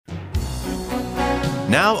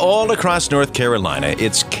Now all across North Carolina,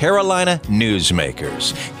 it's Carolina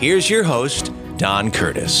Newsmakers. Here's your host, Don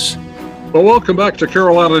Curtis. Well, welcome back to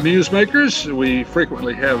Carolina Newsmakers. We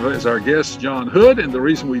frequently have as our guest John Hood, and the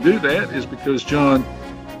reason we do that is because John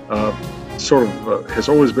has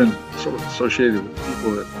always been sort of associated with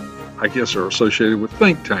people that I guess are associated with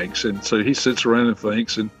think tanks, and so he sits around and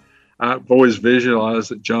thinks, and I've always visualized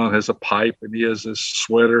that John has a pipe and he has this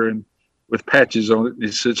sweater and with patches on it, and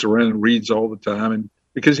he sits around and reads all the time, and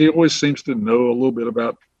because he always seems to know a little bit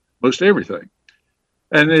about most everything.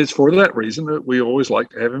 And it's for that reason that we always like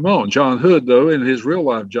to have him on. John Hood, though, in his real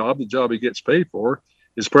life job, the job he gets paid for,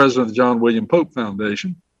 is president of the John William Pope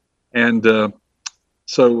Foundation. And anyway,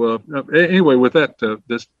 with that,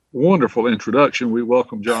 this wonderful introduction, we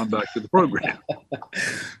welcome John back to the program.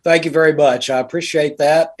 Thank you very much. I appreciate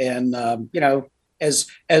that. And, as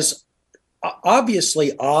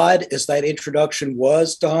obviously odd as that introduction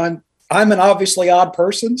was, Don, I'm an obviously odd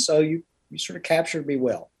person, so you sort of captured me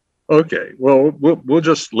well. Okay, well, we'll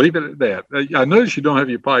just leave it at that. I notice you don't have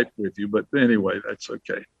your pipe with you, but anyway, that's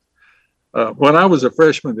okay. When I was a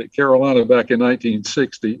freshman at Carolina back in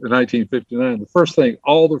 1959, the first thing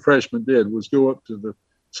all the freshmen did was go up to the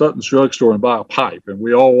Sutton's drugstore and buy a pipe, and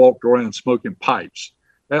we all walked around smoking pipes.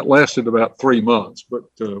 That lasted about 3 months, but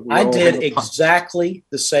I did exactly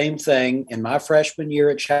the same thing in my freshman year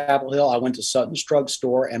at Chapel Hill. I went to Sutton's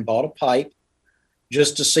drugstore and bought a pipe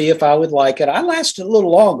just to see if I would like it. I lasted a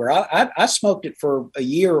little longer. I smoked it for a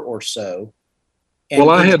year or so. And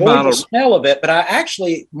I had the smell of it, but I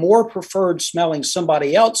actually more preferred smelling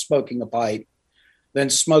somebody else smoking a pipe than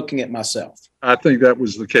smoking it myself. I think that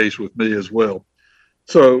was the case with me as well.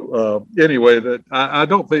 So anyway, I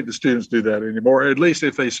don't think the students do that anymore. At least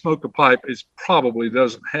if they smoke a pipe, it probably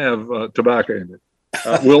doesn't have tobacco in it.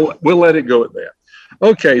 We'll let it go at that.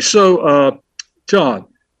 Okay, so John,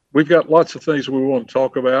 we've got lots of things we want to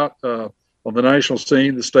talk about on the national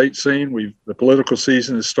scene, the state scene. The political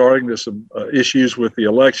season is starting. There's some issues with the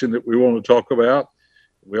election that we want to talk about.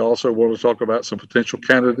 We also want to talk about some potential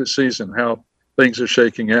candidacies and how things are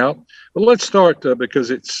shaking out. But let's start because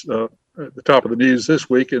it's at the top of the news this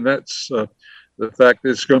week, and that's the fact that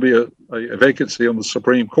it's going to be a vacancy on the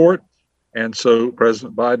Supreme Court. And so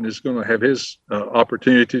President Biden is going to have his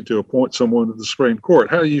opportunity to appoint someone to the Supreme Court.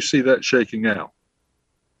 How do you see that shaking out?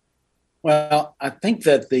 Well, I think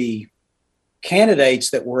that the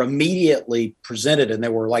candidates that were immediately presented, and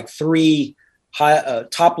there were like three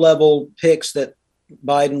top-level picks that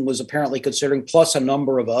Biden was apparently considering, plus a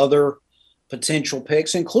number of other potential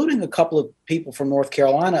picks, including a couple of people from North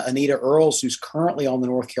Carolina. Anita Earls, who's currently on the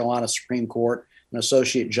North Carolina Supreme Court, an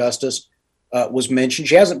associate justice, was mentioned.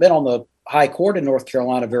 She hasn't been on the high court in North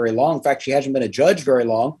Carolina very long. In fact, she hasn't been a judge very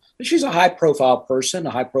long, but she's a high-profile person,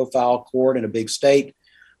 a high-profile court in a big state.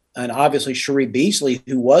 And obviously, Cherie Beasley,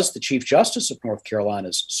 who was the Chief Justice of North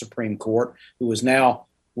Carolina's Supreme Court, who is now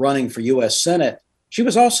running for U.S. Senate, she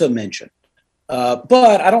was also mentioned.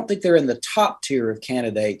 But I don't think they're in the top tier of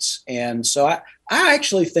candidates. And so I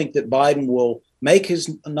actually think that Biden will make his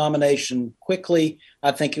nomination quickly.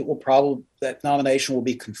 I think that nomination will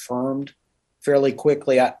be confirmed fairly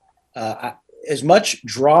quickly. As much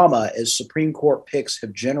drama as Supreme Court picks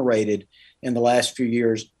have generated in the last few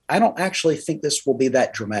years, I don't actually think this will be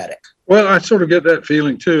that dramatic. Well, I sort of get that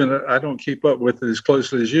feeling too, and I don't keep up with it as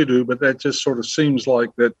closely as you do, but that just sort of seems like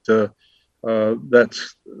that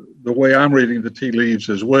that's the way I'm reading the tea leaves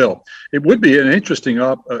as well. It would be an interesting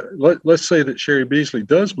let's say that Cherie Beasley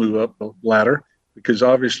does move up the ladder, because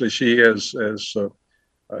obviously she has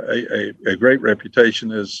a great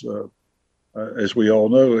reputation as we all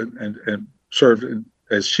know, and served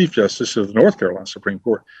as Chief Justice of the North Carolina Supreme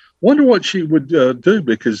Court. Wonder what she would do,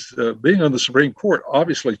 because being on the Supreme Court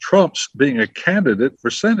obviously trumps being a candidate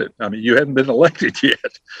for Senate. I mean, you haven't been elected yet.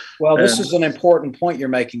 Well, this is an important point you're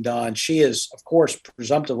making, Don. She is, of course,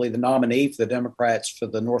 presumptively the nominee for the Democrats for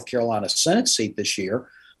the North Carolina Senate seat this year.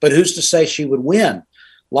 But who's to say she would win?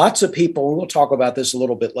 Lots of people, and we'll talk about this a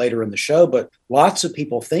little bit later in the show, but lots of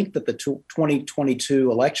people think that the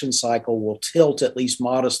 2022 election cycle will tilt at least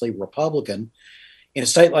modestly Republican. In a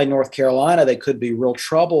state like North Carolina, they could be real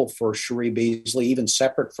trouble for Cherie Beasley, even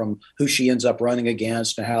separate from who she ends up running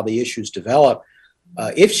against and how the issues develop.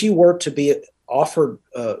 If she were to be offered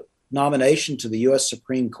a nomination to the U.S.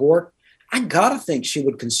 Supreme Court, I gotta think she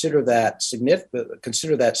would consider that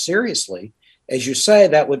seriously. As you say,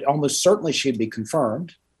 that would almost certainly she'd be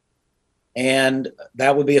confirmed, and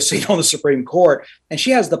that would be a seat on the Supreme Court. And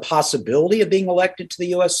she has the possibility of being elected to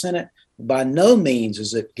the U.S. Senate. By no means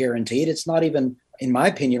is it guaranteed. It's not even, in my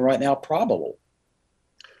opinion, right now, probable.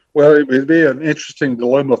 Well, it would be an interesting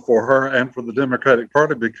dilemma for her and for the Democratic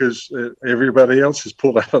Party because everybody else is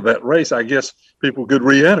pulled out of that race. I guess people could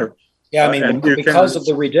re-enter. Yeah, I mean, because of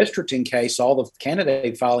the redistricting case, all the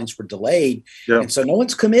candidate filings were delayed. Yeah. And so no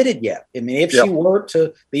one's committed yet. I mean, if she were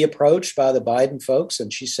to be approached by the Biden folks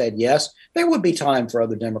and she said yes, there would be time for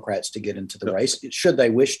other Democrats to get into the race, should they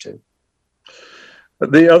wish to.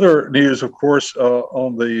 The other news, of course,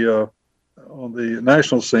 on the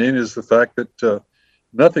national scene is the fact that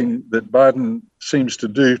nothing that Biden seems to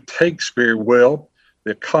do takes very well.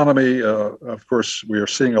 The economy, of course, we are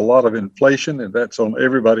seeing a lot of inflation, and that's on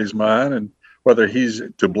everybody's mind. And whether he's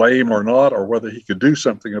to blame or not, or whether he could do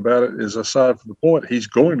something about it, is aside from the point. He's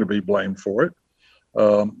going to be blamed for it,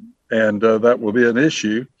 and that will be an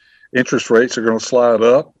issue. Interest rates are going to slide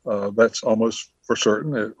up. That's almost for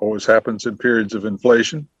certain. It always happens in periods of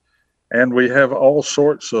inflation. And we have all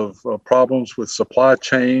sorts of problems with supply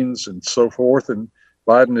chains and so forth. And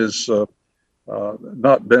Biden is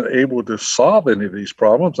not been able to solve any of these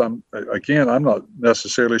problems. I'm not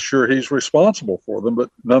necessarily sure he's responsible for them, but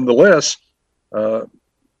nonetheless,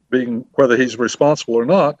 being whether he's responsible or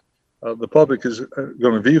not, the public is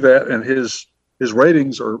going to view that, and his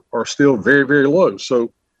ratings are still very, very low.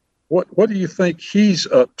 So, what do you think he's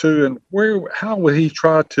up to, and how will he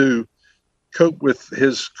try to cope with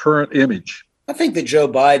his current image? I think that Joe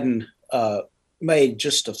Biden made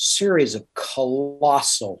just a series of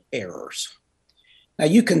colossal errors. Now,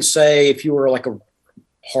 you can say, if you were like a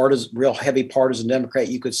real heavy partisan Democrat,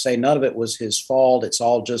 you could say none of it was his fault. It's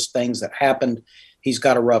all just things that happened. He's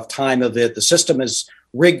got a rough time of it. The system is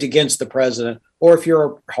rigged against the president. Or if you're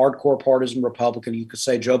a hardcore partisan Republican, you could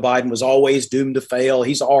say Joe Biden was always doomed to fail.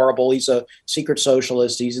 He's horrible. He's a secret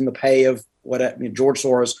socialist. He's in the pay of George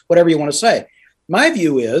Soros, whatever you want to say. My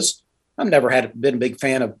view is, I've never been a big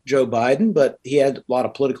fan of Joe Biden, but he had a lot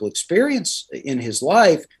of political experience in his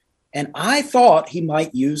life. And I thought he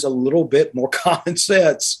might use a little bit more common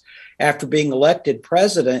sense after being elected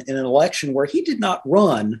president in an election where he did not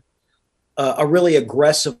run a really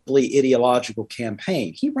aggressively ideological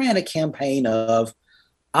campaign. He ran a campaign of,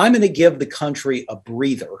 I'm going to give the country a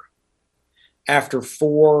breather after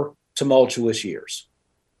 4 tumultuous years.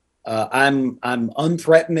 I'm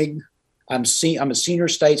unthreatening. I'm a senior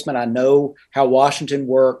statesman. I know how Washington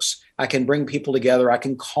works. I can bring people together. I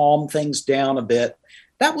can calm things down a bit.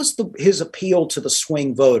 That was his appeal to the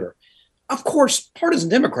swing voter. Of course, partisan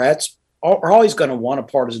Democrats are always going to want a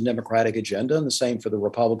partisan Democratic agenda, and the same for the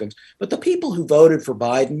Republicans. But the people who voted for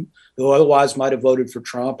Biden, who otherwise might have voted for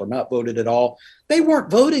Trump or not voted at all, they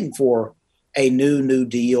weren't voting for a New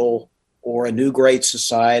Deal or a new great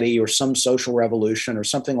society or some social revolution or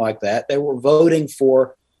something like that. They were voting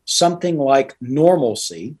for something like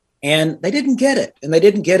normalcy, and they didn't get it. And they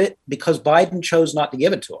didn't get it because Biden chose not to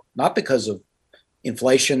give it to them, not because of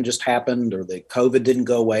inflation just happened or the COVID didn't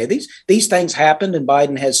go away. These things happened, and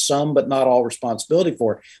Biden has some, but not all responsibility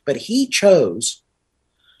for it. But he chose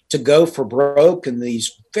to go for broke in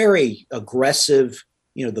these very aggressive,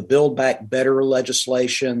 the Build Back Better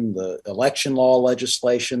legislation, the election law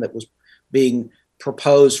legislation that was being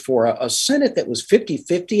proposed for a Senate that was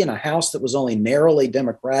 50-50 and a House that was only narrowly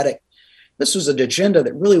Democratic. This was an agenda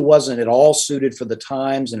that really wasn't at all suited for the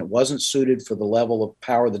times, and it wasn't suited for the level of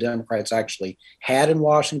power the Democrats actually had in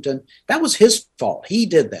Washington. That was his fault. He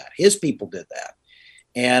did that. His people did that.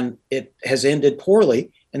 And it has ended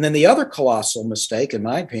poorly. And then the other colossal mistake, in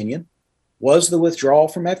my opinion, was the withdrawal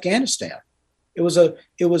from Afghanistan. It was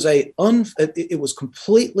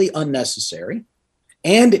completely unnecessary,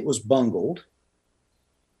 and it was bungled.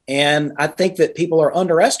 And I think that people are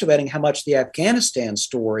underestimating how much the Afghanistan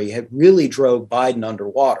story had really drove Biden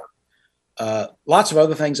underwater. Lots of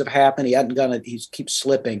other things have happened. He keeps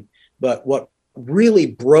slipping. But what really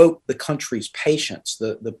broke the country's patience,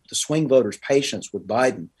 the swing voters' patience with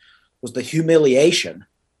Biden, was the humiliation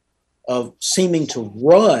of seeming to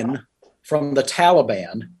run from the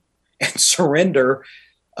Taliban and surrender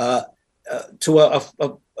to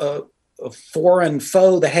a foreign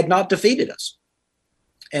foe that had not defeated us.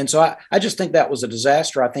 And so I just think that was a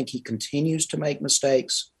disaster. I think he continues to make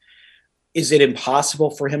mistakes. Is it impossible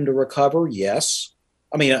for him to recover? Yes.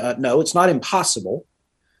 I mean, no, it's not impossible,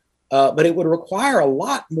 but it would require a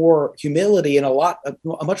lot more humility and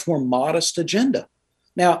a much more modest agenda.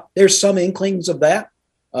 Now, there's some inklings of that.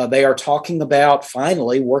 They are talking about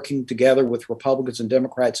finally working together with Republicans and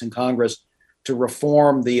Democrats in Congress to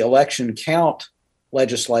reform the election count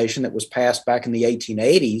legislation that was passed back in the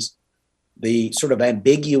 1880s. The sort of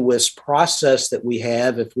ambiguous process that we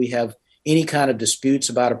have if we have any kind of disputes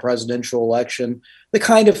about a presidential election, the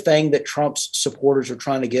kind of thing that Trump's supporters are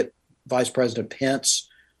trying to get Vice President Pence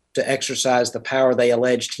to exercise the power they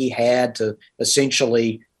alleged he had to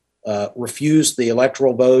essentially refuse the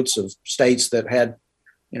electoral votes of states that had,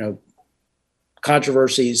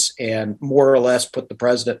 controversies and more or less put the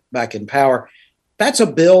president back in power. That's a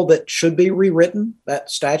bill that should be rewritten. That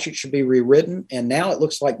statute should be rewritten. And now it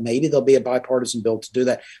looks like maybe there'll be a bipartisan bill to do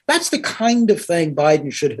that. That's the kind of thing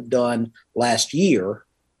Biden should have done last year,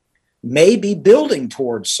 maybe building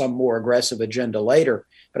towards some more aggressive agenda later.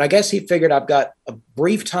 But I guess he figured I've got a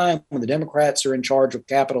brief time when the Democrats are in charge of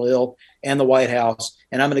Capitol Hill and the White House,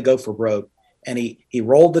 and I'm going to go for broke. And he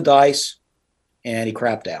rolled the dice and he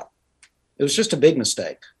crapped out. It was just a big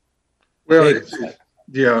mistake. Well,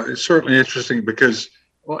 it's certainly interesting because,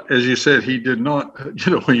 as you said, he did not,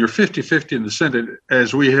 when you're 50-50 in the Senate,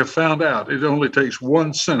 as we have found out, it only takes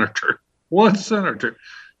one senator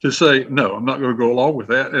to say, no, I'm not going to go along with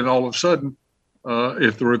that. And all of a sudden,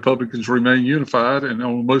 if the Republicans remain unified, and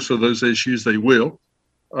on most of those issues they will,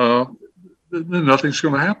 then nothing's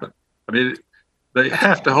going to happen. I mean, they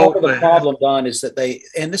have to hold. The problem, Don, is that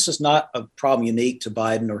and this is not a problem unique to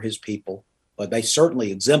Biden or his people, but they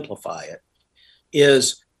certainly exemplify it,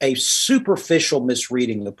 is a superficial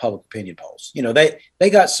misreading of the public opinion polls. They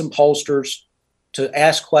got some pollsters to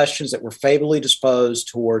ask questions that were favorably disposed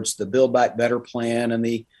towards the Build Back Better plan and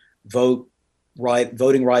the voting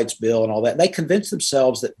rights bill and all that. And they convinced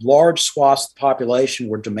themselves that large swaths of the population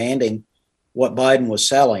were demanding what Biden was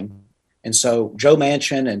selling. And so Joe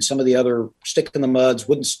Manchin and some of the other stick in the muds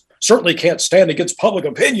certainly can't stand against public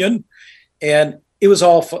opinion. And it was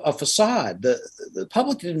all a facade. The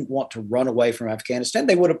public didn't want to run away from Afghanistan.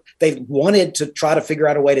 They wanted to try to figure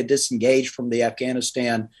out a way to disengage from the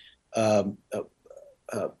Afghanistan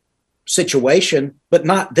situation, but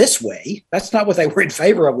not this way. That's not what they were in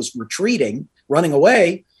favor of, was retreating, running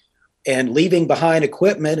away, and leaving behind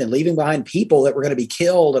equipment and leaving behind people that were going to be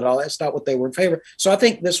killed and all. That's not what they were in favor. So I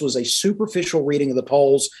think this was a superficial reading of the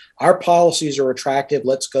polls. Our policies are attractive.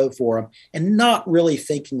 Let's go for them. And not really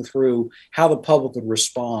thinking through how the public would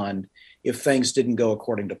respond if things didn't go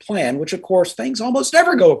according to plan, which of course things almost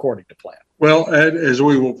never go according to plan. Well, as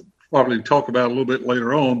we will probably talk about a little bit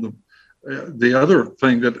later on, the other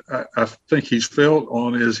thing that I think he's failed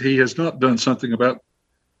on is he has not done something about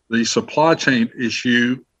the supply chain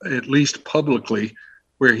issue, at least publicly,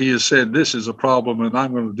 where he has said this is a problem and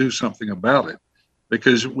I'm going to do something about it.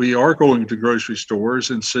 Because we are going to grocery stores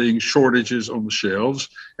and seeing shortages on the shelves,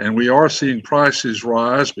 and we are seeing prices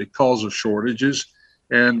rise because of shortages.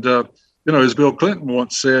 And, as Bill Clinton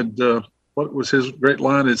once said, what was his great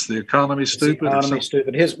line? It's the economy stupid. The economy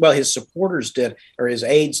stupid. His supporters did, or his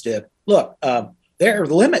aides did. Look, there are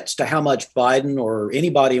limits to how much Biden or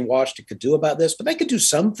anybody in Washington could do about this, but they could do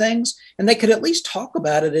some things, and they could at least talk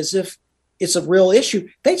about it as if it's a real issue.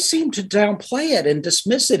 They seem to downplay it and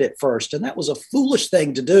dismiss it at first, and that was a foolish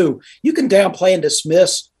thing to do. You can downplay and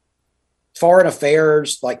dismiss foreign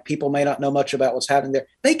affairs, like people may not know much about what's happening there.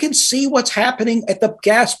 They can see what's happening at the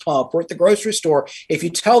gas pump or at the grocery store. If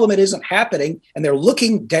you tell them it isn't happening and they're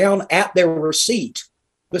looking down at their receipt,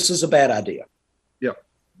 this is a bad idea.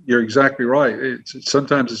 You're exactly right.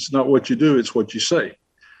 Sometimes it's not what you do, it's what you say.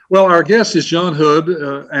 Well, our guest is John Hood,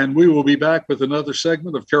 and we will be back with another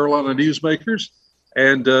segment of Carolina Newsmakers,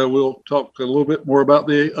 and we'll talk a little bit more about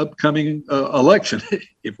the upcoming election,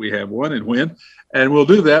 if we have one and when, and we'll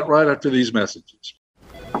do that right after these messages.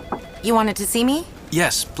 You wanted to see me?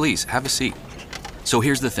 Yes, please, have a seat. So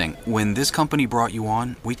here's the thing. When this company brought you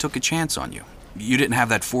on, we took a chance on you. You didn't have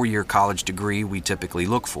that 4-year college degree we typically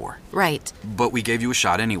look for. Right. But we gave you a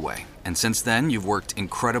shot anyway. And since then, you've worked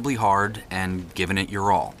incredibly hard and given it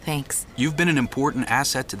your all. Thanks. You've been an important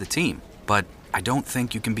asset to the team, but I don't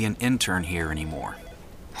think you can be an intern here anymore.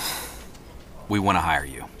 We want to hire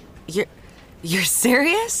you. You're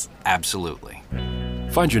serious? Absolutely.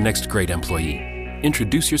 Find your next great employee.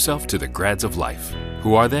 Introduce yourself to the Grads of Life.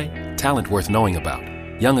 Who are they? Talent worth knowing about.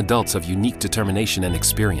 Young adults of unique determination and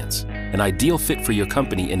experience. An ideal fit for your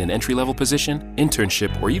company in an entry-level position,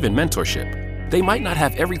 internship, or even mentorship. They might not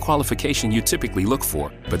have every qualification you typically look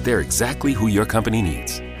for, but they're exactly who your company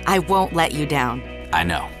needs. I won't let you down. I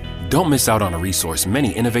know. Don't miss out on a resource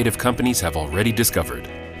many innovative companies have already discovered.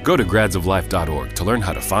 Go to gradsoflife.org to learn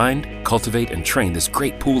how to find, cultivate, and train this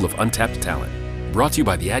great pool of untapped talent. Brought to you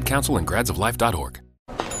by the Ad Council and gradsoflife.org.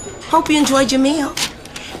 Hope you enjoyed your meal.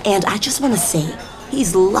 And I just want to say,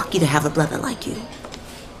 he's lucky to have a brother like you.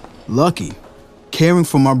 Lucky? Caring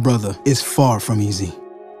for my brother is far from easy.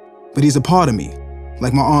 But he's a part of me,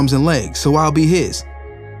 like my arms and legs, so I'll be his.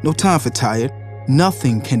 No time for tired.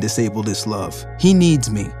 Nothing can disable this love. He needs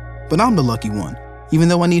me, but I'm the lucky one, even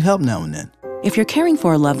though I need help now and then. If you're caring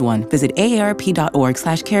for a loved one, visit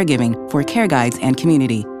aarp.org/caregiving for care guides and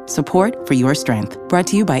community. Support for your strength. Brought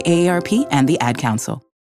to you by AARP and the Ad Council.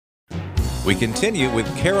 We continue with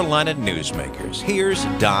Carolina Newsmakers. Here's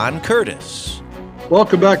Don Curtis.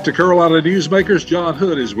 Welcome back to Carolina Newsmakers. John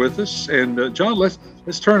Hood is with us. And John, let's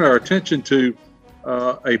turn our attention to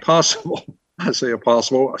a possible,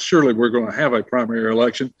 surely we're going to have a primary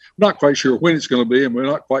election. I'm not quite sure when it's going to be, and we're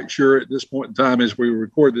not quite sure at this point in time as we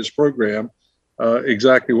record this program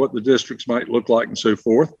exactly what the districts might look like and so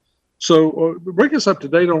forth. So bring us up to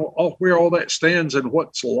date on where all that stands and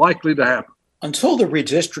what's likely to happen. Until the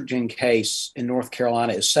redistricting case in North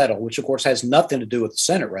Carolina is settled, which of course has nothing to do with the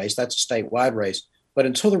Senate race, that's a statewide race. But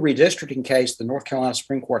until the redistricting case, the North Carolina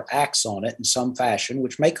Supreme Court acts on it in some fashion,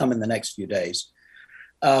 which may come in the next few days.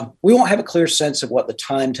 We won't have a clear sense of what the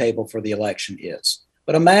timetable for the election is.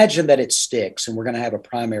 But imagine that it sticks and we're going to have a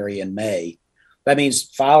primary in May. That means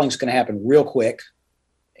filing's going to happen real quick.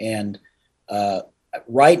 And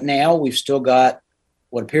right now, we've still got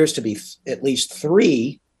what appears to be at least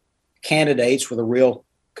 3 candidates with a real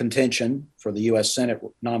contention for the U.S. Senate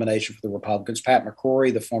nomination for the Republicans. Pat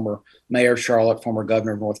McCrory, the former mayor of Charlotte, former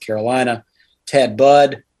governor of North Carolina. Ted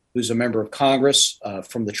Budd, who's a member of Congress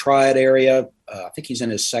from the Triad area. I think he's in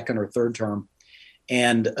his 2nd or 3rd term.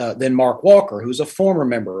 And then Mark Walker, who's a former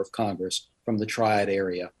member of Congress from the Triad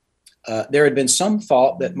area. There had been some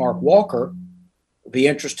thought that Mark Walker would be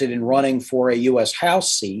interested in running for a U.S.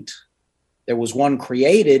 House seat. There was one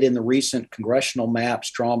created in the recent congressional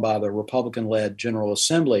maps drawn by the Republican-led General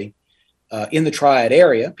Assembly in the Triad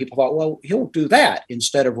area. People thought, well, he'll do that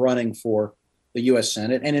instead of running for the U.S.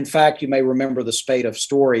 Senate. And in fact, you may remember the spate of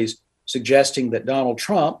stories suggesting that Donald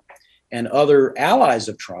Trump and other allies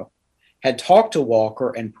of Trump had talked to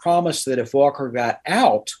Walker and promised that if Walker got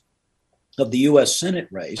out of the U.S. Senate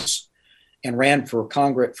race and ran for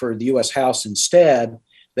Congress, for the U.S. House instead,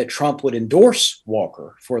 that Trump would endorse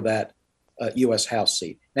Walker for that U.S. House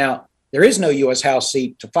seat. Now, there is no U.S. House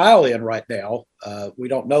seat to file in right now. We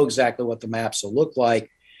don't know exactly what the maps will look like.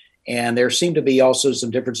 And there seem to be also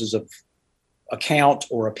some differences of account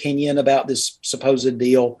or opinion about this supposed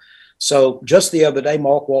deal. So just the other day,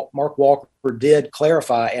 Mark Walker did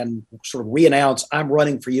clarify and sort of re-announce, I'm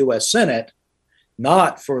running for U.S. Senate,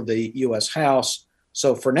 not for the U.S. House.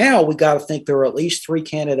 So for now, we got to think there are at least 3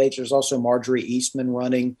 candidates. There's also Marjorie Eastman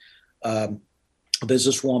running, a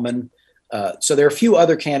businesswoman. So there are a few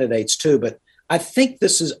other candidates too, but I think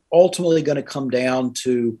this is ultimately going to come down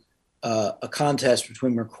to a contest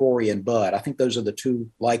between McCrory and Budd. I think those are the 2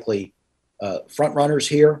 likely front runners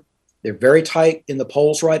here. They're very tight in the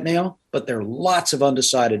polls right now, but there are lots of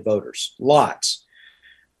undecided voters, lots.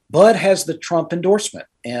 Budd has the Trump endorsement,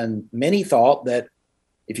 and many thought that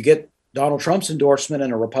if you get Donald Trump's endorsement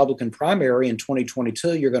in a Republican primary in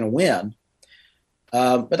 2022, you're going to win.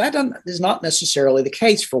 But that is not necessarily the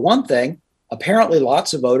case. For one thing, apparently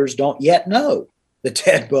lots of voters don't yet know that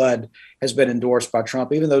Ted Budd has been endorsed by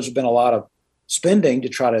Trump, even though there's been a lot of spending to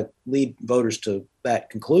try to lead voters to that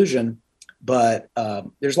conclusion. But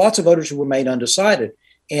there's lots of voters who remain undecided.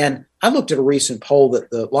 And I looked at a recent poll that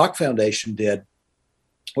the Locke Foundation did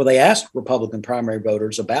where they asked Republican primary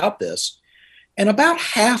voters about this. And about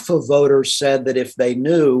half of voters said that if they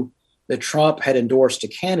knew that Trump had endorsed a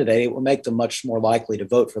candidate, it would make them much more likely to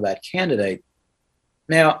vote for that candidate.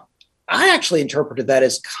 Now, I actually interpreted that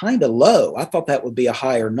as kind of low. I thought that would be a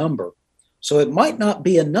higher number. So it might not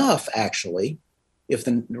be enough, actually, if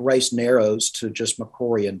the race narrows to just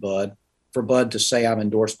McCrory and Budd, for Budd to say I'm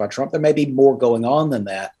endorsed by Trump. There may be more going on than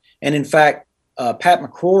that. And in fact, Pat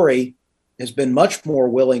McCrory has been much more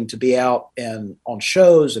willing to be out and on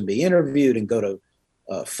shows and be interviewed and go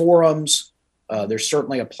to forums. There's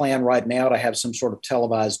certainly a plan right now to have some sort of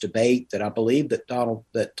televised debate that I believe that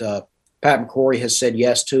Pat McCrory has said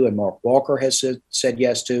yes to, and Mark Walker has said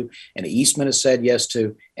yes to, and Eastman has said yes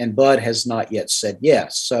to, and Budd has not yet said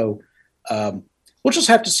yes. So we'll just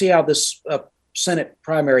have to see how this Senate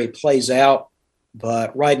primary plays out.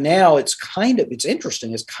 But right now, it's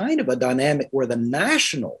interesting. It's kind of a dynamic where the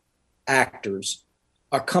national actors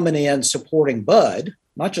are coming in supporting Budd,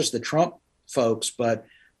 not just the Trump folks, but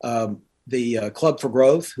the Club for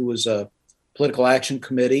Growth, who is a political action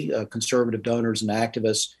committee, conservative donors and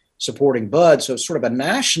activists supporting Budd. So it's sort of a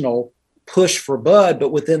national push for Budd,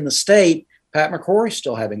 but within the state, Pat McCrory's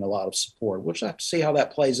still having a lot of support. We'll just have to see how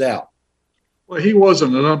that plays out. Well, he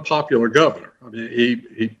wasn't an unpopular governor. I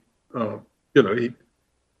mean,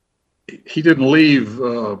 he didn't leave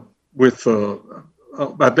with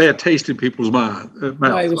a bad taste in people's mouths.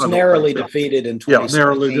 No, he was narrowly defeated in 2016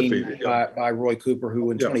 narrowly defeated, by Roy Cooper,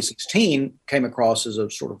 who in 2016 came across as a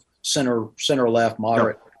sort of center-left,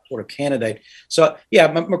 moderate sort of candidate. So,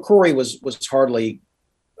 McCrory was hardly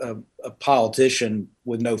a politician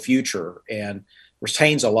with no future and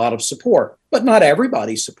retains a lot of support. But not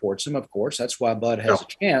everybody supports him, of course. That's why Bud has a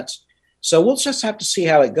chance. So we'll just have to see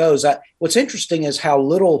how it goes. What's interesting is how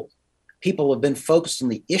little people have been focused on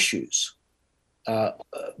the issues.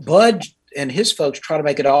 Bud and his folks try to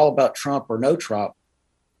make it all about Trump or no Trump.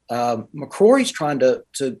 McCrory's trying to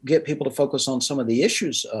get people to focus on some of the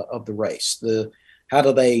issues of the race. How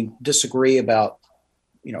do they disagree about,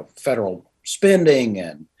 federal spending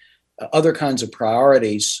and other kinds of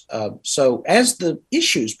priorities? So as the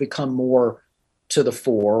issues become more to the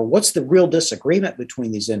fore, what's the real disagreement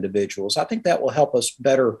between these individuals? I think that will help us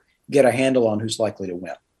better get a handle on who's likely to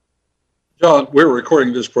win. John, we're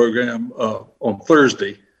recording this program on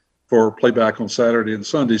Thursday for playback on Saturday and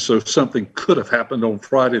Sunday. So something could have happened on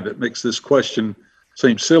Friday that makes this question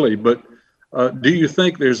seem silly. But do you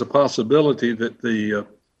think there's a possibility that the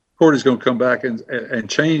court is going to come back and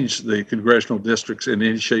change the congressional districts in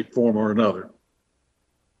any shape, form, or another?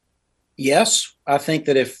 Yes, I think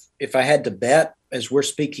that if I had to bet, as we're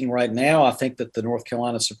speaking right now, I think that the North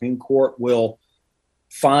Carolina Supreme Court will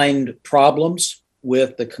find problems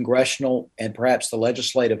with the congressional and perhaps the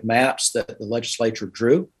legislative maps that the legislature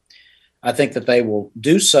drew. I think that they will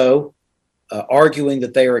do so, arguing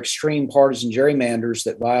that they are extreme partisan gerrymanders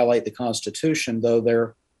that violate the Constitution, though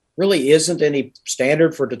there really isn't any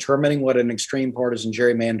standard for determining what an extreme partisan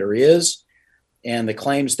gerrymander is. And the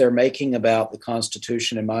claims they're making about the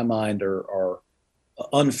Constitution, in my mind, are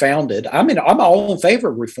unfounded. I mean, I'm all in favor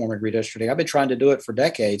of reforming redistricting. I've been trying to do it for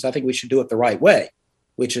decades. I think we should do it the right way,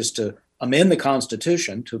 which is to amend the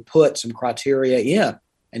Constitution to put some criteria in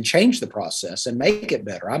and change the process and make it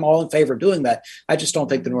better. I'm all in favor of doing that. I just don't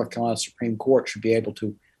think the North Carolina Supreme Court should be able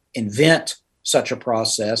to invent such a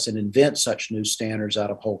process and invent such new standards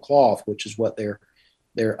out of whole cloth, which is what they're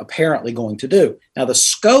apparently going to do. Now, the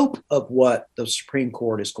scope of what the Supreme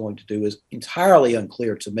Court is going to do is entirely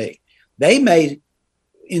unclear to me. They may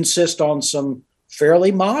insist on some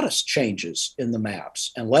fairly modest changes in the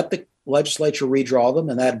maps and let the legislature redraw them,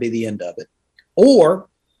 and that'd be the end of it. Or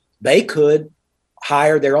they could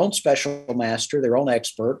hire their own special master, their own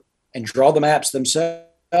expert, and draw the maps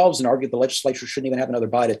themselves and argue the legislature shouldn't even have another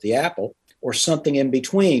bite at the apple, or something in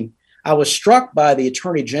between. I was struck by the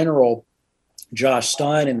Attorney General, Josh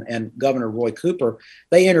Stein, and Governor Roy Cooper.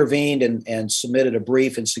 They intervened and submitted a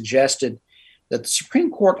brief and suggested that the Supreme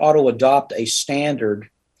Court ought to adopt a standard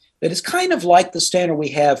that is kind of like the standard we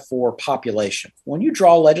have for population. When you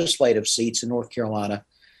draw legislative seats in North Carolina,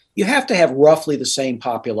 you have to have roughly the same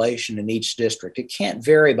population in each district. It can't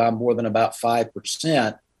vary by more than about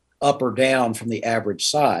 5% up or down from the average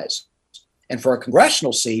size. And for a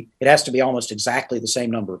congressional seat, it has to be almost exactly the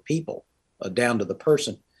same number of people, down to the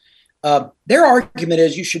person. Their argument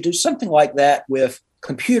is you should do something like that with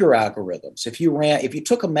computer algorithms. If you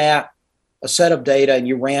took a map, a set of data, and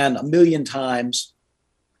you ran 1 million times,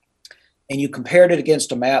 and you compared it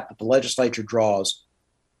against a map that the legislature draws,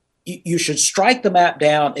 you should strike the map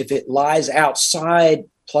down if it lies outside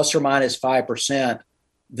plus or minus 5%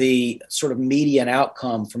 the sort of median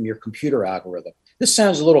outcome from your computer algorithm. This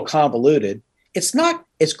sounds a little convoluted. It's not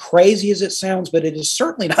as crazy as it sounds, but it is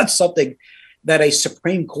certainly not something that a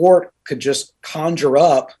Supreme Court could just conjure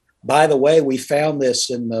up. By the way, we found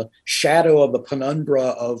this in the shadow of the penumbra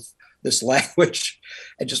of this language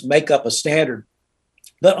and just make up a standard.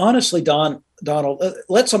 But honestly, Donald,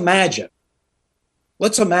 let's imagine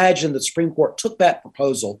the Supreme Court took that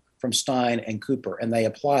proposal from Stein and Cooper and they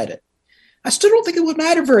applied it. I still don't think it would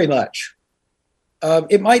matter very much.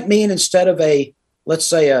 It might mean instead of let's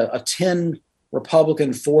say a 10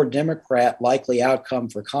 Republican, 4 Democrat likely outcome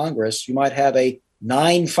for Congress, you might have a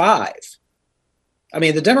 9-5. I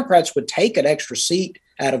mean, the Democrats would take an extra seat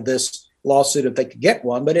out of this lawsuit if they could get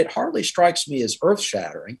one, but it hardly strikes me as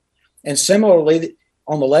earth-shattering. And similarly,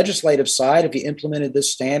 on the legislative side, if you implemented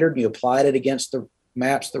this standard and you applied it against the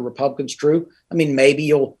maps the Republicans drew, I mean, maybe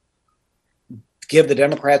you'll give the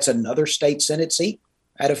Democrats another state Senate seat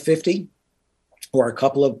out of 50 or a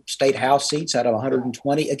couple of state House seats out of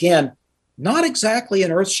 120. Again, not exactly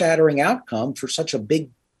an earth-shattering outcome for such a big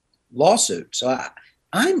lawsuit. So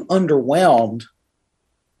I'm underwhelmed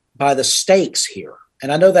by the stakes here.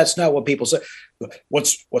 And I know that's not what people say.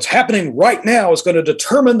 What's happening right now is going to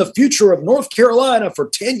determine the future of North Carolina for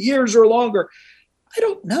 10 years or longer. I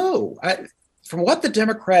don't know. From what the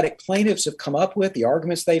Democratic plaintiffs have come up with, the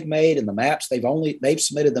arguments they've made and the maps they've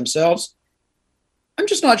submitted themselves, I'm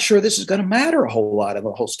just not sure this is going to matter a whole lot in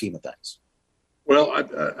the whole scheme of things. Well,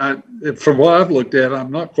 from what I've looked at, I'm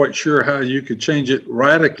not quite sure how you could change it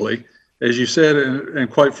radically. As you said, and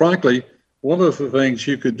quite frankly, One of the things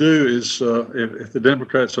you could do is, if the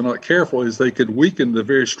Democrats are not careful, is they could weaken the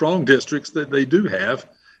very strong districts that they do have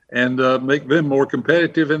and make them more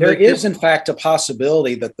competitive. And there is, in fact, a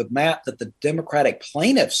possibility that the map that the Democratic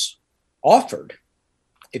plaintiffs offered,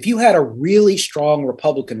 if you had a really strong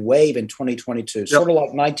Republican wave in 2022, sort of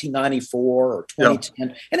like 1994 or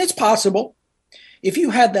 2010, and it's possible, if you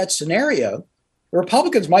had that scenario, the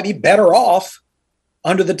Republicans might be better off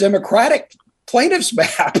under the Democratic plaintiffs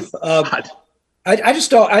map. I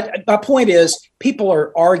just don't. My point is, people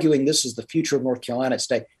are arguing this is the future of North Carolina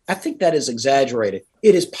state. I think that is exaggerated.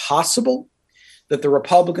 It is possible that the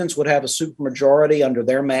Republicans would have a supermajority under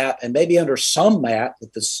their map and maybe under some map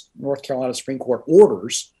that the North Carolina Supreme Court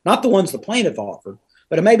orders, not the ones the plaintiff offered,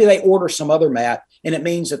 but maybe they order some other map, and it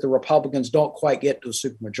means that the Republicans don't quite get to a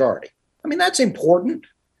supermajority. I mean, that's important.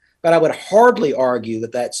 But I would hardly argue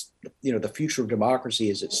that that's, the future of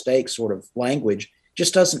democracy is at stake sort of language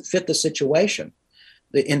just doesn't fit the situation.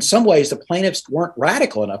 In some ways, the plaintiffs weren't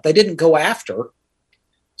radical enough. They didn't go after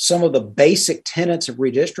some of the basic tenets of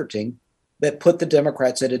redistricting that put the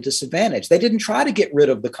Democrats at a disadvantage. They didn't try to get rid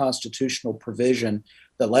of the constitutional provision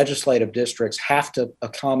that legislative districts have to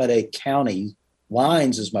accommodate county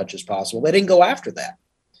lines as much as possible. They didn't go after that.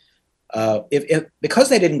 Because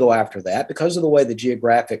they didn't go after that, because of the way the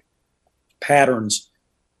geographic patterns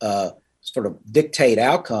sort of dictate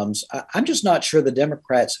outcomes, I'm just not sure the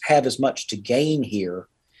Democrats have as much to gain here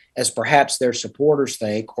as perhaps their supporters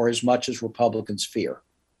think, or as much as Republicans fear.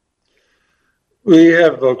 We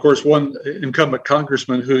have, of course, one incumbent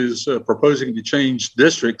congressman who is proposing to change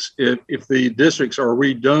districts. If the districts are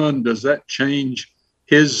redone, does that change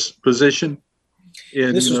his position?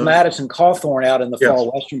 This was Madison Cawthorn out in the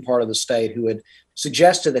far western part of the state, who had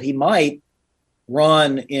suggested that he might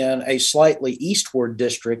run in a slightly eastward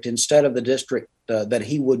district instead of the district that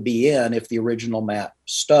he would be in if the original map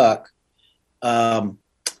stuck. The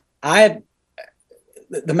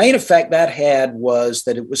main effect that had was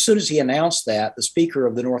that as soon as he announced that, the Speaker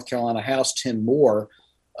of the North Carolina House, Tim Moore,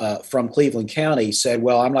 from Cleveland County, said,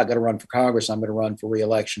 well, I'm not going to run for Congress. I'm going to run for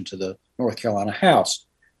re-election to the North Carolina House.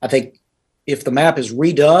 I think if the map is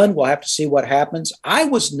redone, we'll have to see what happens. I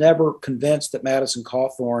was never convinced that Madison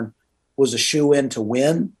Cawthorn was a shoo-in to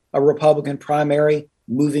win a Republican primary,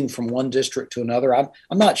 moving from one district to another. I'm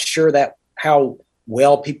not sure that how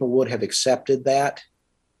well people would have accepted that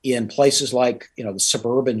in places like, the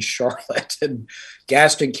suburban Charlotte and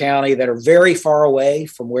Gaston County that are very far away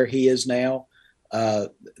from where he is now.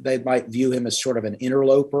 They might view him as sort of an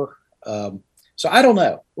interloper. So I don't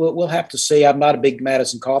know. We'll have to see. I'm not a big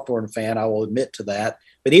Madison Cawthorn fan, I will admit to that.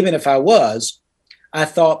 But even if I was, I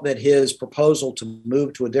thought that his proposal to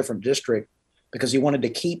move to a different district because he wanted to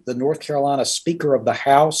keep the North Carolina Speaker of the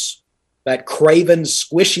House, that craven,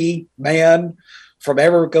 squishy man, from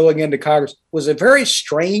ever going into Congress, was a very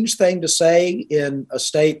strange thing to say in a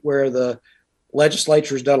state where the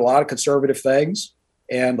legislature has done a lot of conservative things,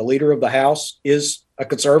 and the leader of the House is a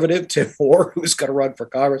conservative, Tim Moore, who's going to run for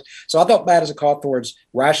Congress. So I thought Madison Cawthorn's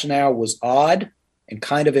rationale was odd and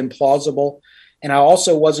kind of implausible. And I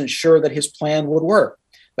also wasn't sure that his plan would work.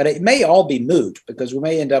 But it may all be moot because we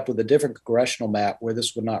may end up with a different congressional map where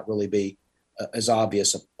this would not really be as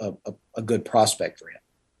obvious a good prospect for him.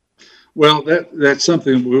 Well, that's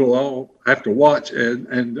something we'll all have to watch.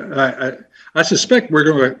 And I suspect we're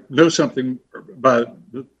going to know something by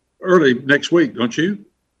early next week, don't you?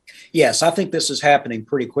 Yes, I think this is happening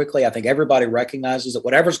pretty quickly. I think everybody recognizes that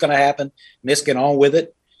whatever's going to happen, let's get on with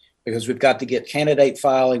it, because we've got to get candidate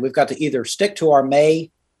filing. We've got to either stick to our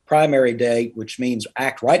May primary date, which means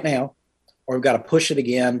act right now, or we've got to push it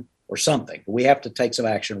again or something. We have to take some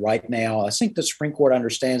action right now. I think the Supreme Court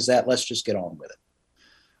understands that. Let's just get on with it.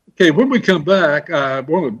 Okay, when we come back, I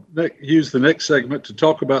want to use the next segment to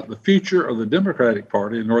talk about the future of the Democratic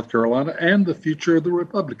Party in North Carolina and the future of the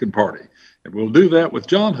Republican Party. And we'll do that with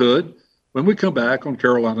John Hood when we come back on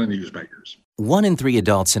Carolina Newsmakers. 1 in 3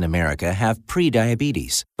 adults in America have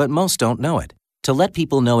pre-diabetes, but most don't know it. To let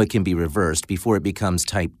people know it can be reversed before it becomes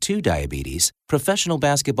type 2 diabetes, professional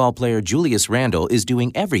basketball player Julius Randle is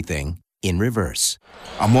doing everything in reverse.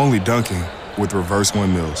 I'm only dunking with reverse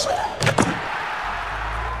windmills.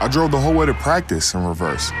 I drove the whole way to practice in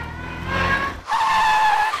reverse.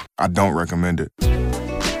 I don't recommend it.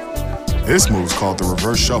 This move's called the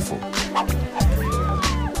reverse shuffle.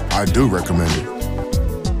 I do recommend it.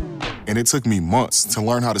 And it took me months to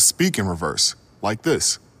learn how to speak in reverse, like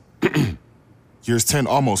this. Years 10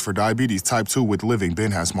 almost for diabetes type 2 with living Ben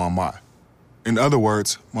has mama. In other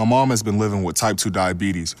words, my mom has been living with type 2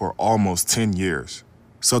 diabetes for almost 10 years.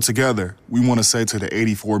 So together, we want to say to the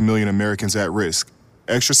 84 million Americans at risk,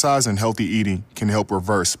 Exercise and healthy eating can help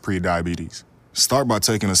reverse prediabetes. Start by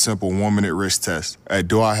taking a simple 1-minute risk test at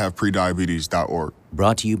doihaveprediabetes.org.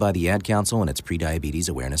 Brought to you by the Ad Council and its Prediabetes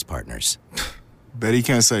Awareness Partners. Bet he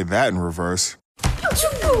can't say that in reverse. Watch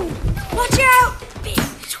out!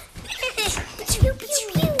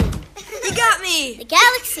 You got me! The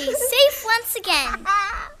galaxy is safe once again.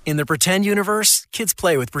 In the pretend universe, kids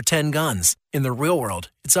play with pretend guns. In the real world,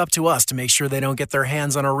 it's up to us to make sure they don't get their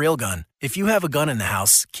hands on a real gun. If you have a gun in the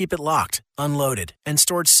house, keep it locked, unloaded, and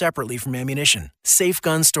stored separately from ammunition. Safe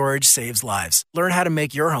gun storage saves lives. Learn how to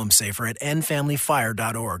make your home safer at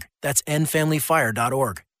endfamilyfire.org. That's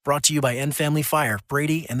endfamilyfire.org. Brought to you by End Family Fire,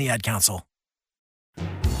 Brady, and the Ad Council.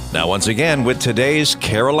 Now, once again, with today's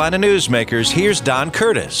Carolina Newsmakers, here's Don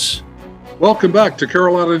Curtis. Welcome back to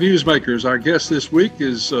Carolina Newsmakers. Our guest this week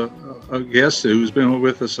is a guest who's been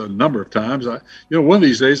with us a number of times. One of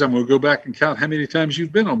these days I'm going to go back and count how many times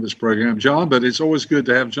you've been on this program, John, but it's always good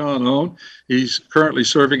to have John on. He's currently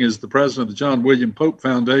serving as the president of the John William Pope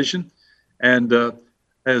Foundation and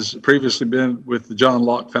has previously been with the John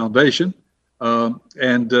Locke Foundation.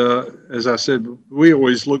 As I said, we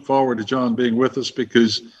always look forward to John being with us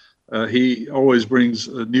because he always brings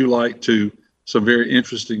a new light to some very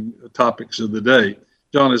interesting topics of the day.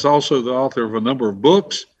 John is also the author of a number of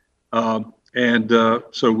books,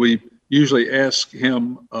 so we usually ask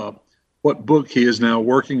him what book he is now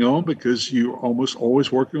working on, because you're almost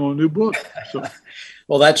always working on a new book. So.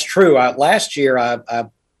 Well, that's true. Last year, I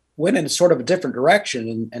went in sort of a different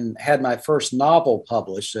direction and had my first novel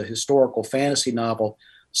published, a historical fantasy novel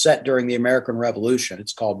set during the American Revolution.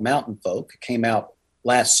 It's called Mountain Folk. It came out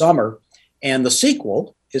last summer, and the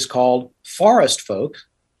sequel is called Forest Folk,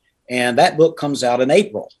 and that book comes out in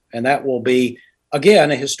April, and that will be, again,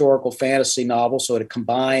 a historical fantasy novel, so it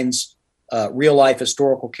combines real-life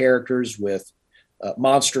historical characters with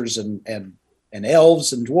monsters and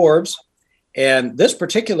elves and dwarves. And this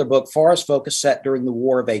particular book, Forest Folk, is set during the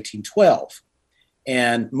War of 1812,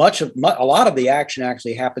 and a lot of the action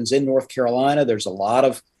actually happens in North Carolina. There's a lot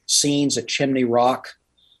of scenes at Chimney Rock.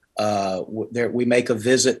 We make a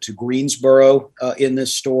visit to Greensboro in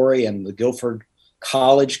this story, and the Guilford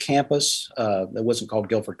College campus. It wasn't called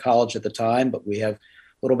Guilford College at the time, but we have a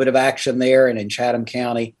little bit of action there and in Chatham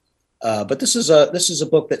County. But this is a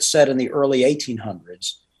book that's set in the early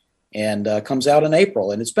 1800s and comes out in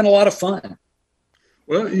April, and it's been a lot of fun.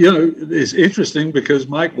 Well, it's interesting because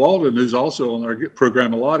Mike Walden, who's also on our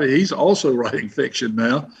program a lot, he's also writing fiction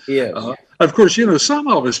now. Yeah. Of course, some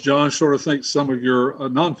of us, John, sort of think some of your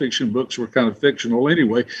nonfiction books were kind of fictional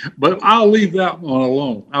anyway, but I'll leave that one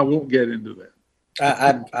alone. I won't get into that.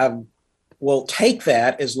 I will take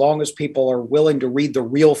that as long as people are willing to read the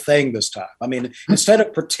real thing this time. I mean, instead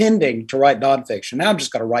of pretending to write nonfiction, now I'm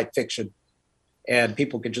just going to write fiction and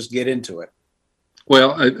people can just get into it.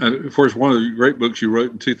 Well, of course, one of the great books you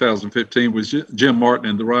wrote in 2015 was Jim Martin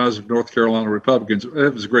and the Rise of North Carolina Republicans.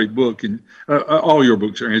 That was a great book, and all your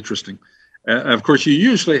books are interesting. Of course, you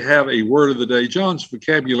usually have a word of the day. John's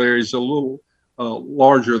vocabulary is a little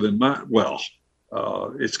larger than mine. Well,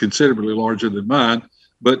 it's considerably larger than mine,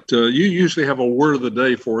 but you usually have a word of the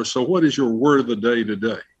day for us. So what is your word of the day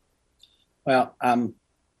today? Well, I'm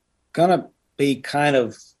going to be kind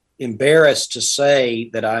of embarrassed to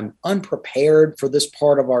say that I'm unprepared for this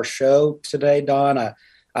part of our show today, Don. I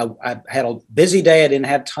had a busy day. I didn't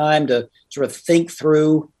have time to sort of think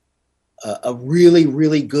through a really,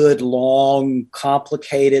 really good, long,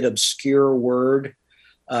 complicated, obscure word.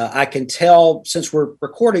 I can tell, since we're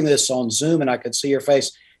recording this on Zoom and I can see your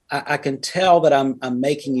face, I can tell that I'm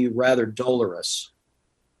making you rather dolorous.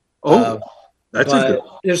 That's a good.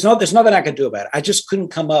 There's nothing I can do about it. I just couldn't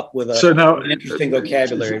come up with an interesting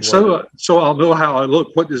vocabulary word. So I'll know how I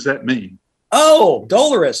look. What does that mean? Oh,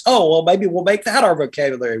 dolorous. Oh, well, maybe we'll make that our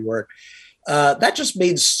vocabulary word. That just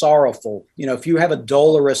means sorrowful. If you have a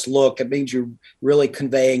dolorous look, it means you're really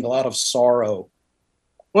conveying a lot of sorrow.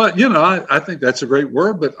 Well, I think that's a great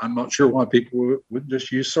word, but I'm not sure why people would just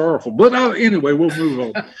use sorrowful. But anyway, we'll move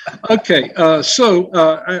on. Okay, so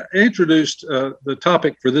I introduced the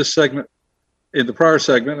topic for this segment in the prior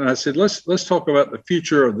segment, and I said, let's talk about the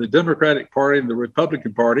future of the Democratic Party and the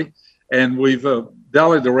Republican Party. And we've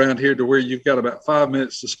dallied around here to where you've got about 5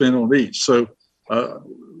 minutes to spend on each. So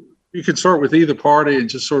you can start with either party and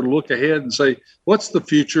just sort of look ahead and say, what's the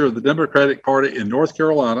future of the Democratic Party in North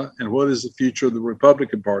Carolina, and what is the future of the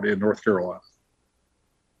Republican Party in North Carolina?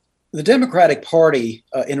 The Democratic Party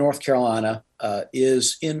in North Carolina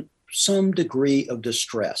is in some degree of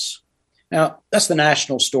distress. Now, that's the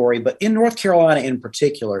national story, but in North Carolina in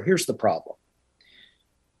particular, here's the problem.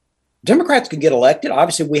 Democrats can get elected.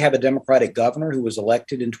 Obviously, we have a Democratic governor who was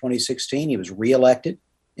elected in 2016. He was reelected.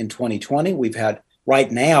 in 2020.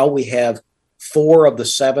 Right now, we have 4 of the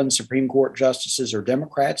 7 Supreme Court justices are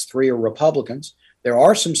Democrats, 3 are Republicans. There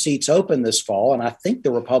are some seats open this fall, and I think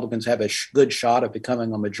the Republicans have a good shot of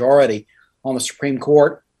becoming a majority on the Supreme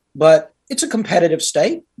Court. But it's a competitive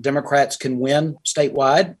state. Democrats can win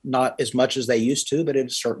statewide, not as much as they used to, but it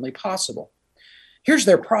is certainly possible. Here's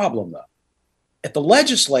their problem, though. At the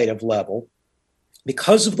legislative level,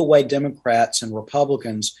 because of the way Democrats and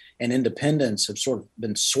Republicans and independents have sort of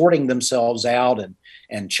been sorting themselves out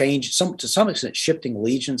and changed to some extent shifting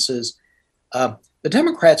allegiances, the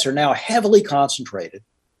Democrats are now heavily concentrated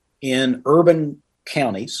in urban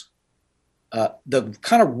counties. The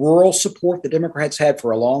kind of rural support the Democrats had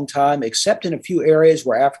for a long time, except in a few areas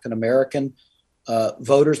where African-American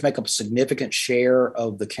voters make up a significant share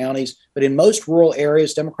of the counties. But in most rural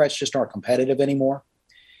areas, Democrats just aren't competitive anymore.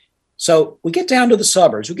 So we get down to the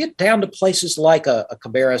suburbs. We get down to places like a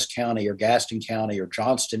Cabarrus County or Gaston County or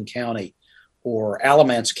Johnston County or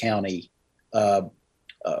Alamance County,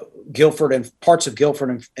 Guilford and parts of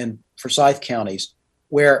Guilford and Forsyth counties,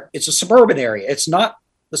 where it's a suburban area. It's not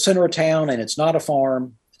the center of town, and it's not a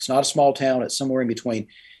farm. It's not a small town. It's somewhere in between.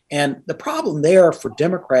 And the problem there for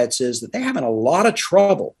Democrats is that they're having a lot of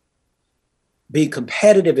trouble being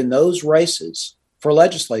competitive in those races for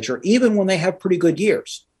legislature, even when they have pretty good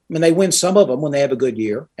years. I mean, they win some of them when they have a good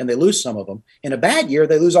year, and they lose some of them. In a bad year,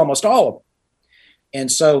 they lose almost all of them.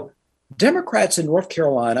 And so Democrats in North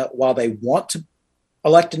Carolina, while they want to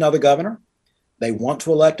elect another governor, they want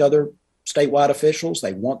to elect other statewide officials,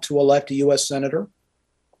 they want to elect a U.S. senator,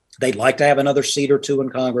 they'd like to have another seat or 2 in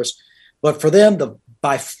Congress. But for them,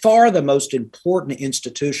 by far the most important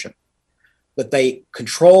institution that they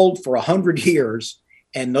controlled for 100 years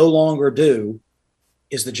and no longer do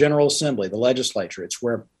is the General Assembly, the legislature. It's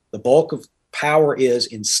where the bulk of power is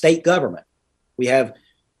in state government. We have,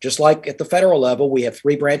 just like at the federal level, we have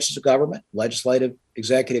 3 branches of government: legislative,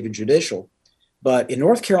 executive, and judicial. But in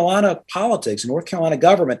North Carolina politics, in North Carolina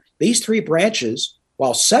government, these 3 branches,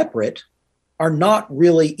 while separate, are not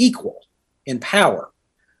really equal in power.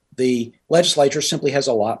 The legislature simply has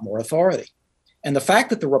a lot more authority. And the fact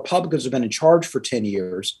that the Republicans have been in charge for 10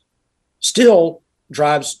 years still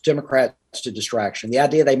drives Democrats to distraction. The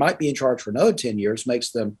idea they might be in charge for another 10 years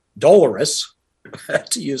makes them dolorous,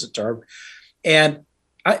 to use a term. And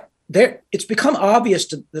it's become obvious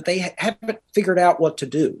that they haven't figured out what to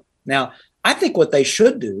do. Now, I think what they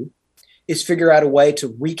should do is figure out a way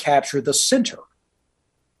to recapture the center.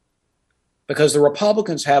 Because the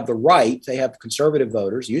Republicans have the right, they have conservative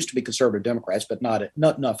voters, used to be conservative Democrats, but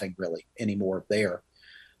nothing really anymore there.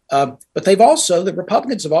 But the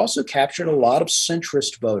Republicans have also captured a lot of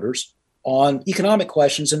centrist voters on economic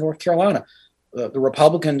questions in North Carolina. The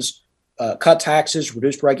Republicans cut taxes,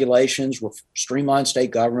 reduced regulations, streamlined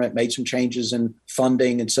state government, made some changes in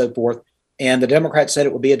funding and so forth. And the Democrats said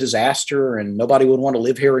it would be a disaster and nobody would want to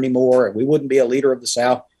live here anymore, and we wouldn't be a leader of the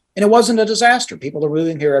South. And it wasn't a disaster. People are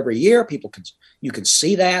moving here every year. You can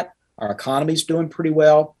see that. Our economy's doing pretty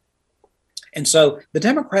well. And so the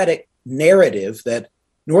Democratic narrative that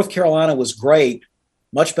North Carolina was great,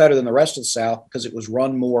 much better than the rest of the South because it was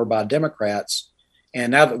run more by Democrats,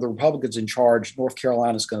 and now that the Republicans in charge, North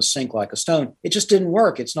Carolina is going to sink like a stone. It just didn't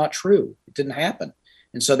work. It's not true. It didn't happen.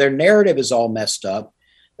 And so their narrative is all messed up.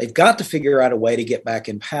 They've got to figure out a way to get back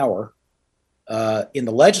in power in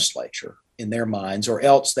the legislature, in their minds, or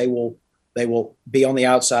else they will be on the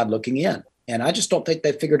outside looking in. And I just don't think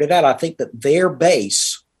they've figured it out. I think that their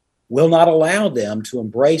base will not allow them to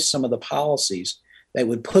embrace some of the policies that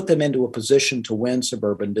would put them into a position to win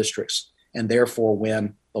suburban districts and therefore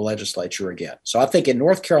win the legislature again. So I think in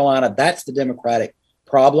North Carolina, that's the Democratic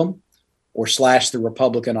problem or / the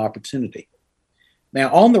Republican opportunity. Now,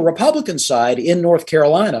 on the Republican side in North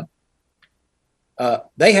Carolina,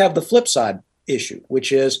 they have the flip side issue,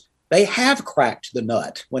 which is they have cracked the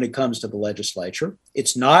nut when it comes to the legislature.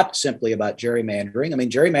 It's not simply about gerrymandering. I mean,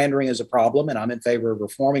 gerrymandering is a problem, and I'm in favor of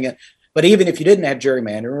reforming it. But even if you didn't have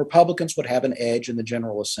gerrymandering, Republicans would have an edge in the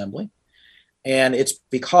General Assembly. And it's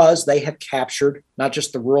because they have captured not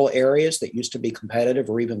just the rural areas that used to be competitive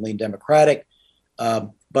or even lean Democratic,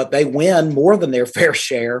 but they win more than their fair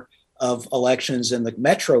share of elections in the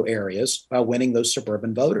metro areas by winning those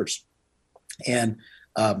suburban voters. And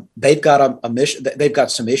they've got a mission. They've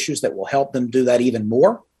got some issues that will help them do that even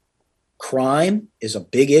more. Crime is a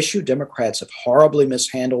big issue. Democrats have horribly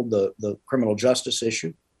mishandled the criminal justice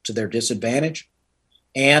issue to their disadvantage.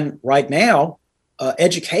 And right now,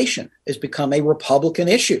 education has become a Republican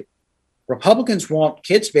issue. Republicans want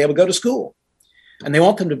kids to be able to go to school, and they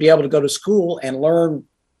want them to be able to go to school and learn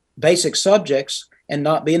basic subjects and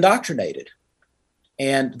not be indoctrinated.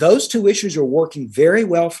 And those two issues are working very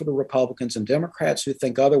well for the Republicans, and Democrats who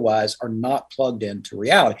think otherwise are not plugged into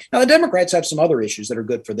reality. Now, the Democrats have some other issues that are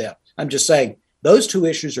good for them. I'm just saying those two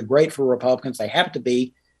issues are great for Republicans. They happen to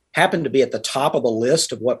be at the top of the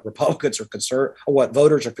list of what Republicans are concerned, or what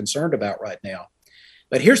voters are concerned about right now.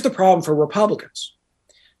 But here's the problem for Republicans.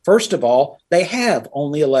 First of all, they have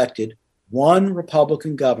only elected one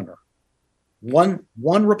Republican governor, one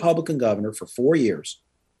Republican governor for 4 years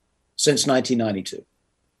since 1992.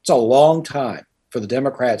 It's a long time for the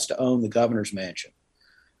Democrats to own the governor's mansion.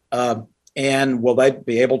 And will they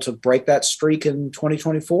be able to break that streak in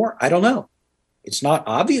 2024? I don't know. It's not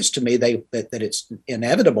obvious to me that it's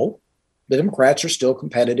inevitable. The Democrats are still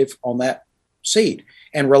competitive on that seat.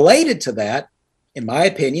 And related to that, in my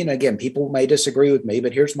opinion, again, people may disagree with me,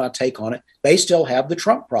 but here's my take on it. They still have the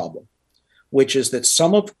Trump problem, which is that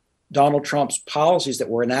some of Donald Trump's policies that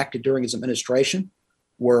were enacted during his administration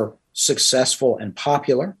were successful and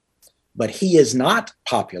popular, but he is not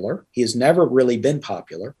popular. He has never really been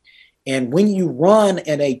popular. And when you run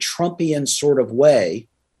in a Trumpian sort of way,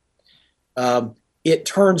 it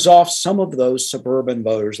turns off some of those suburban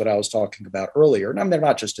voters that I was talking about earlier. And I mean, they're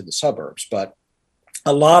not just in the suburbs, but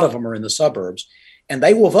a lot of them are in the suburbs. And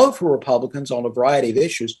they will vote for Republicans on a variety of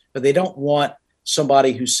issues, but they don't want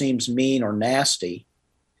somebody who seems mean or nasty.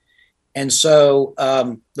 And so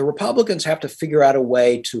the Republicans have to figure out a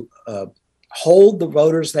way to hold the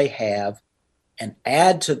voters they have and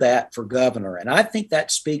add to that for governor. And I think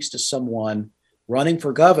that speaks to someone running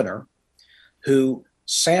for governor who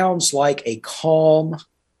sounds like a calm,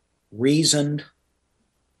 reasoned,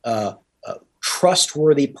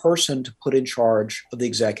 trustworthy person to put in charge of the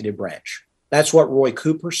executive branch. That's what Roy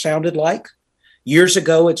Cooper sounded like. Years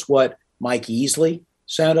ago, it's what Mike Easley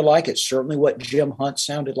sounded like. It's certainly what Jim Hunt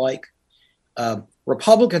sounded like.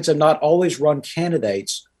 Republicans have not always run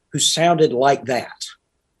candidates who sounded like that.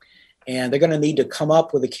 And they're going to need to come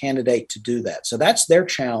up with a candidate to do that. So that's their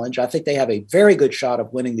challenge. I think they have a very good shot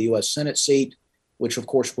of winning the U.S. Senate seat, which of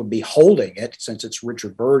course would be holding it since it's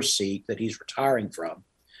Richard Burr's seat that he's retiring from.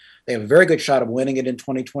 They have a very good shot of winning it in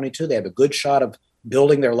 2022. They have a good shot of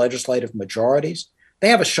building their legislative majorities. They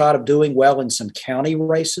have a shot of doing well in some county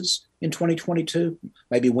races in 2022,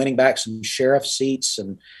 maybe winning back some sheriff seats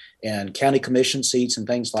and county commission seats and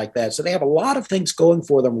things like that. So they have a lot of things going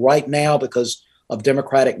for them right now because of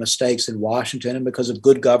Democratic mistakes in Washington and because of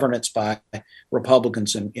good governance by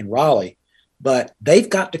Republicans in Raleigh. But they've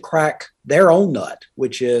got to crack their own nut,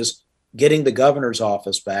 which is getting the governor's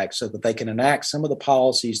office back so that they can enact some of the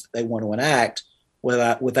policies that they want to enact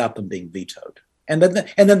without them being vetoed. And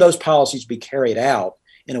then those policies be carried out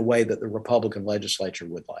in a way that the Republican legislature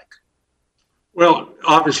would like. Well,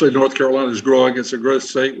 obviously, North Carolina is growing. It's a growth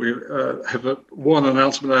state. We have one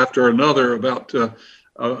announcement after another about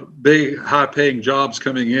big, high-paying jobs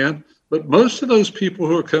coming in. But most of those people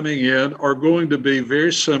who are coming in are going to be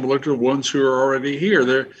very similar to the ones who are already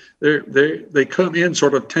here. They come in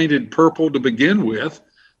sort of tainted purple to begin with,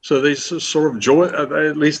 so they sort of join.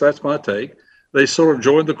 At least that's my take. They sort of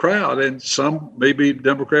join the crowd, and some may be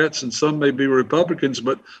Democrats and some may be Republicans,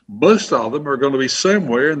 but most of them are going to be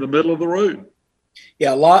somewhere in the middle of the road.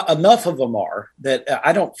 Yeah, enough of them are that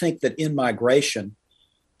I don't think that in-migration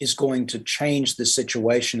is going to change the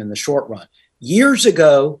situation in the short run. Years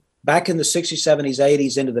ago, back in the 60s, 70s,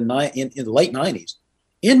 80s, into in the late 90s,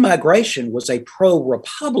 in-migration was a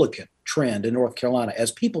pro-Republican trend in North Carolina.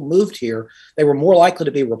 As people moved here, they were more likely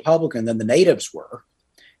to be Republican than the natives were.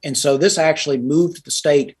 And so this actually moved the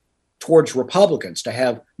state towards Republicans to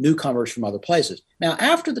have newcomers from other places. Now,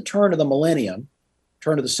 after the turn of the millennium,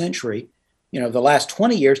 turn of the century, the last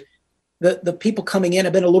 20 years, the people coming in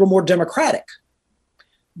have been a little more Democratic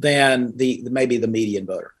than maybe the median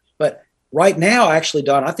voter. But right now, actually,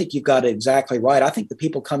 Don, I think you've got it exactly right. I think the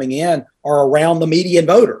people coming in are around the median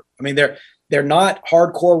voter. I mean, they're not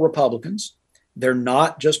hardcore Republicans. They're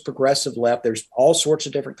not just progressive left. There's all sorts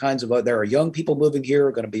of different kinds of vote. There are young people moving here who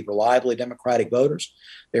are going to be reliably Democratic voters.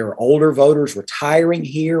 There are older voters retiring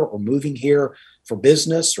here or moving here for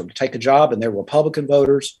business or to take a job, and they're Republican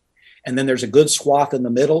voters. And then there's a good swath in the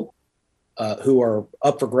middle who are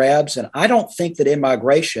up for grabs. And I don't think that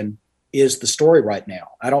immigration is the story right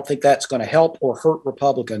now. I don't think that's going to help or hurt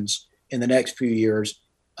Republicans in the next few years.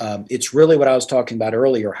 It's really what I was talking about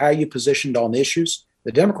earlier, how you positioned on issues.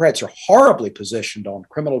 The Democrats are horribly positioned on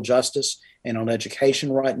criminal justice and on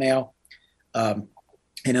education right now. And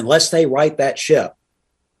unless they right that ship,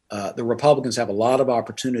 the Republicans have a lot of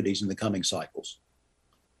opportunities in the coming cycles.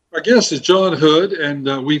 Our guest is John Hood,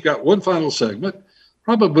 and we've got one final segment.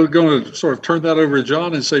 Probably going to sort of turn that over to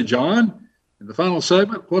John and say, John, in the final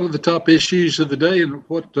segment, what are the top issues of the day and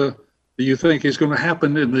what do you think is going to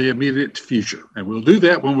happen in the immediate future? And we'll do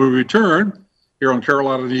that when we return here on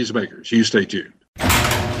Carolina Newsmakers. You stay tuned.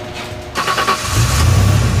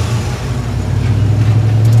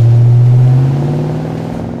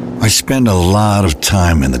 I spend a lot of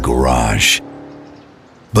time in the garage,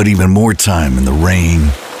 but even more time in the rain,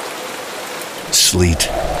 sleet,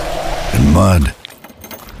 and mud.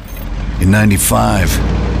 In '95,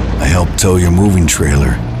 I helped tow your moving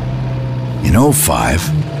trailer. In '05,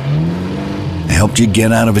 I helped you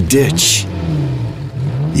get out of a ditch.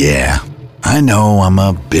 Yeah, I know I'm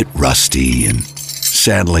a bit rusty, and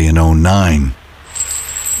sadly in '09,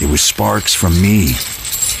 it was sparks from me,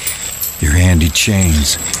 your handy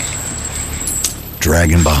chains,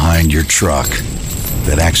 dragging behind your truck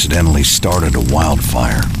that accidentally started a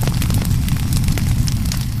wildfire.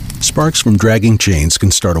 Sparks from dragging chains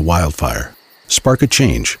can start a wildfire. Spark a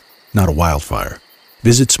change, not a wildfire.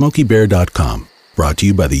 Visit SmokeyBear.com. Brought to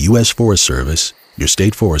you by the U.S. Forest Service, your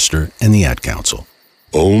state forester, and the Ad Council.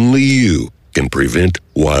 Only you can prevent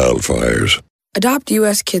wildfires. Adopt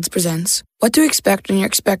US Kids presents What to Expect When You're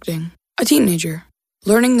Expecting a Teenager.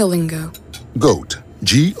 Learning the lingo. GOAT,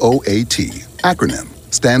 G-O-A-T, acronym,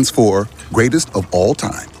 stands for Greatest of All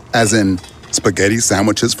Time. As in, spaghetti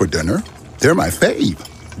sandwiches for dinner? They're my fave.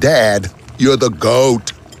 Dad, you're the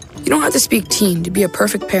GOAT. You don't have to speak teen to be a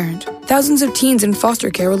perfect parent. Thousands of teens in foster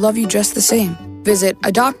care will love you just the same. Visit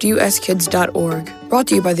adoptuskids.org. Brought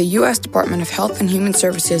to you by the U.S. Department of Health and Human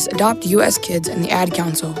Services, Adopt U.S. Kids, and the Ad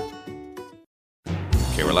Council.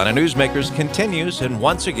 Carolina Newsmakers continues, and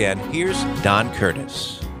once again, here's Don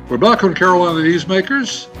Curtis. We're back on Carolina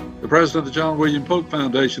Newsmakers. The president of the John William Polk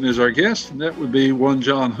Foundation is our guest, and that would be one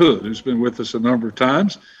John Hood, who's been with us a number of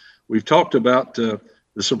times. We've talked about the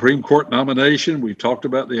Supreme Court nomination. We've talked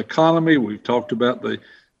about the economy. We've talked about the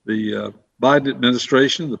Biden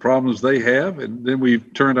administration, the problems they have, and then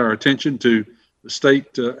we've turned our attention to the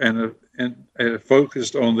state and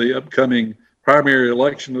focused on the upcoming primary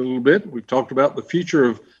election a little bit. We've talked about the future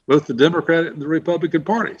of both the Democratic and the Republican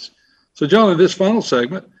parties. So, John, in this final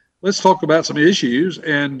segment, let's talk about some issues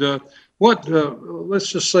and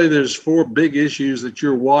let's just say there's 4 big issues that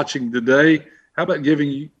you're watching today. How about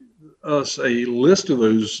giving us a list of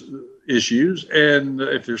those issues, and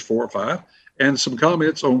if there's 4 or 5, and some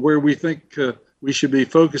comments on where we think we should be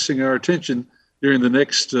focusing our attention during the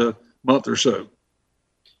next month or so?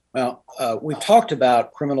 Well, we've talked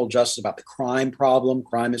about criminal justice, about the crime problem.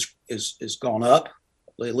 Crime is gone up.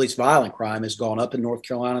 At least violent crime has gone up in North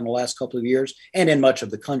Carolina in the last couple of years and in much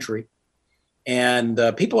of the country. And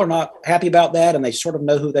people are not happy about that, and they sort of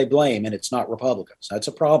know who they blame, and it's not Republicans. That's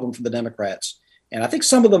a problem for the Democrats. And I think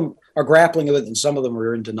some of them are grappling with it, and some of them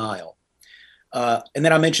are in denial. And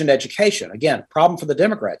then I mentioned education. Again, problem for the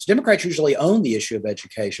Democrats. Democrats usually own the issue of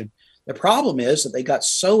education. The problem is that they got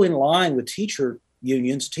so in line with teacher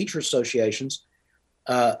unions, teacher associations,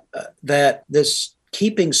 that this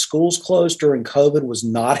keeping schools closed during COVID was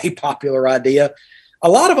not a popular idea. A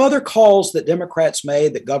lot of other calls that Democrats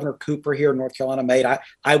made, that Governor Cooper here in North Carolina made,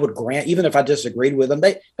 I would grant, even if I disagreed with them,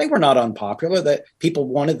 they were not unpopular. That people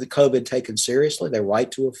wanted the COVID taken seriously. They're right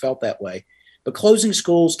to have felt that way. But closing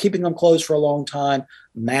schools, keeping them closed for a long time,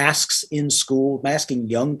 masks in school, masking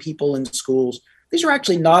young people in schools, these are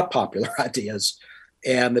actually not popular ideas.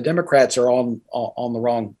 And the Democrats are on the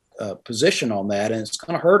wrong position on that, and it's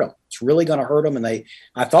going to hurt them. It's really going to hurt them. And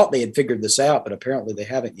I thought they had figured this out, but apparently they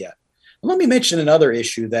haven't yet. And let me mention another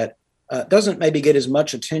issue that doesn't maybe get as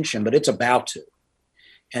much attention, but it's about to.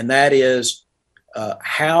 And that is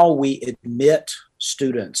how we admit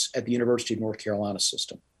students at the University of North Carolina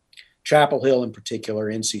system. Chapel Hill in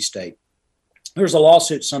particular, NC State. There was a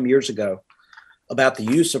lawsuit some years ago about the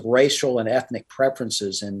use of racial and ethnic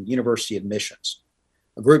preferences in university admissions.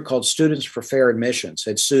 A group called Students for Fair Admissions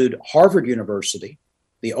had sued Harvard University,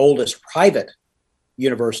 the oldest private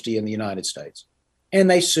university in the United States, and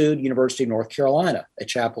they sued University of North Carolina at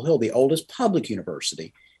Chapel Hill, the oldest public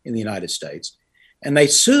university in the United States. And they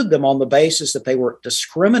sued them on the basis that they were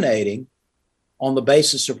discriminating on the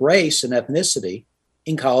basis of race and ethnicity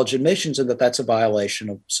in college admissions, and that's a violation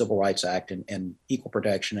of Civil Rights Act and equal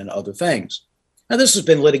protection and other things. Now, this has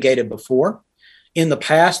been litigated before. In the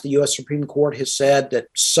past, the U.S. Supreme Court has said that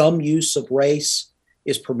some use of race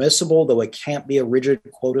is permissible, though it can't be a rigid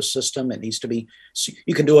quota system. It needs to be,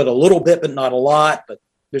 you can do it a little bit, but not a lot. But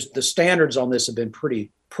the standards on this have been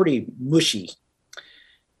pretty mushy.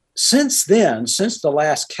 Since then, since the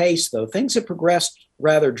last case, though, things have progressed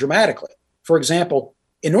rather dramatically. For example,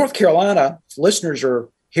 in North Carolina, listeners are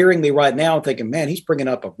hearing me right now and thinking, man, he's bringing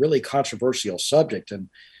up a really controversial subject. And,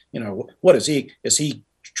 what is he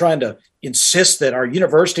trying to insist that our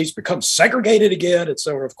universities become segregated again. And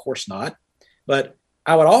so, of course not. But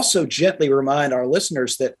I would also gently remind our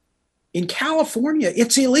listeners that in California,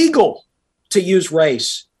 it's illegal to use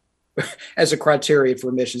race as a criteria for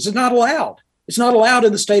admissions. It's not allowed. It's not allowed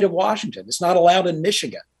in the state of Washington. It's not allowed in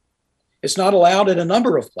Michigan. It's not allowed in a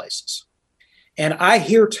number of places. And I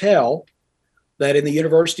hear tell that in the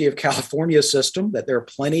University of California system, that there are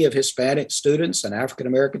plenty of Hispanic students and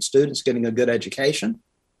African-American students getting a good education.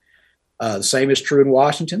 The same is true in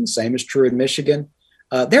Washington. The same is true in Michigan.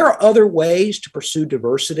 There are other ways to pursue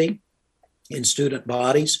diversity in student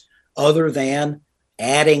bodies other than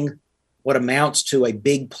adding what amounts to a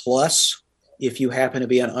big plus if you happen to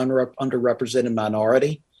be an underrepresented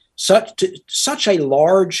minority. Such a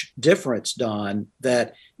large difference, Don,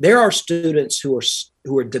 that there are students who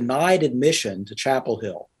are denied admission to Chapel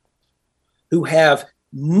Hill who have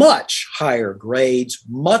much higher grades,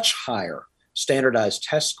 much higher standardized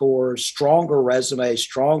test scores, stronger resumes,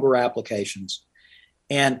 stronger applications.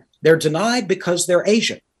 And they're denied because they're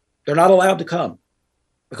Asian. They're not allowed to come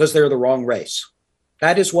because they're the wrong race.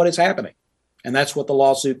 That is what is happening. And that's what the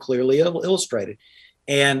lawsuit clearly illustrated.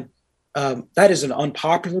 And that is an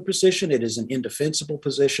unpopular position. It is an indefensible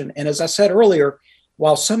position. And as I said earlier,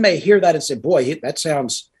 while some may hear that and say, boy, that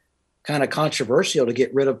sounds kind of controversial to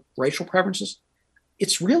get rid of racial preferences,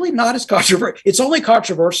 it's really not as controversial. It's only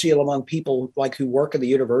controversial among people like who work in the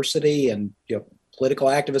university and political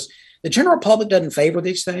activists. The general public doesn't favor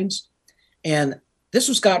these things. And this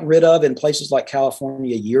was gotten rid of in places like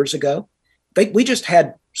California years ago. We just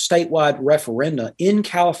had statewide referenda in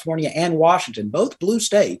California and Washington, both blue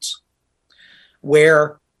states,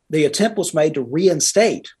 where the attempt was made to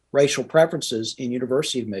reinstate racial preferences in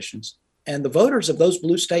university admissions. And the voters of those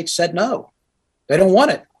blue states said no, they don't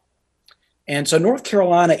want it. And so North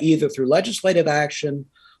Carolina, either through legislative action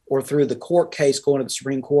or through the court case going to the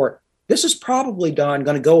Supreme Court, this is probably, Don,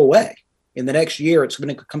 going to go away. In the next year, it's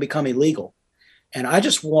going to become illegal. And I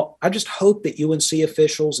just hope that UNC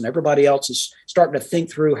officials and everybody else is starting to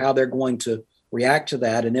think through how they're going to react to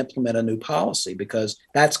that and implement a new policy, because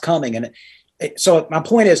that's coming. And so my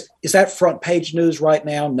point is that front page news right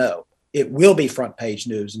now? No, it will be front page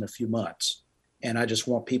news in a few months. And I just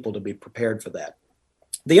want people to be prepared for that.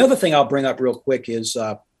 The other thing I'll bring up real quick is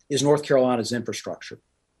North Carolina's infrastructure.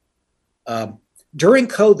 During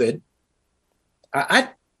COVID, I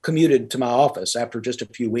commuted to my office. After just a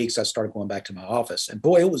few weeks, I started going back to my office. And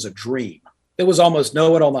boy, it was a dream. There was almost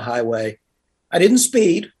no one on the highway. I didn't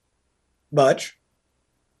speed much,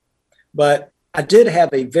 but I did have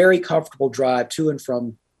a very comfortable drive to and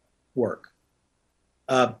from work.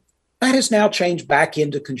 That has now changed back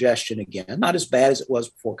into congestion again. Not as bad as it was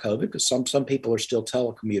before COVID, because some people are still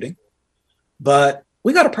telecommuting. But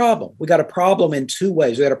we got a problem. We got a problem in two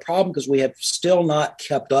ways. We got a problem because we have still not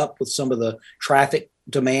kept up with some of the traffic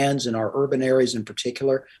demands in our urban areas in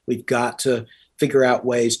particular. We've got to figure out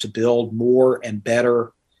ways to build more and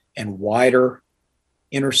better and wider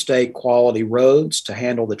interstate quality roads to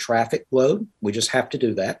handle the traffic load. We just have to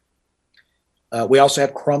do that. We also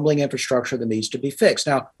have crumbling infrastructure that needs to be fixed.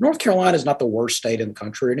 Now, North Carolina is not the worst state in the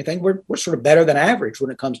country or anything. We're sort of better than average when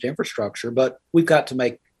it comes to infrastructure, but we've got to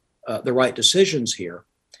make the right decisions here.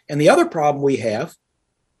 And the other problem we have,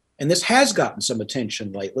 and this has gotten some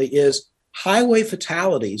attention lately, is highway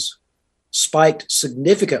fatalities spiked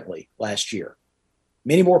significantly last year.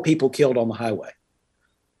 Many more people killed on the highway.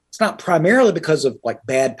 It's not primarily because of like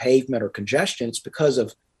bad pavement or congestion. It's because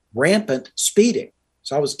of rampant speeding.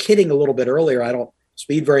 So I was kidding a little bit earlier. I don't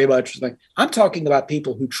speed very much. I'm talking about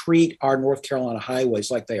people who treat our North Carolina highways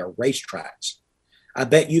like they are racetracks. I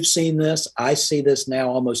bet you've seen this. I see this now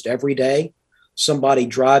almost every day. Somebody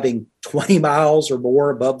driving 20 miles or more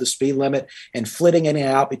above the speed limit and flitting in and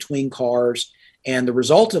out between cars. And the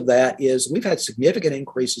result of that is we've had significant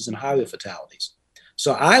increases in highway fatalities.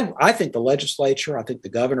 So I think the legislature, I think the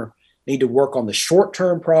governor need to work on the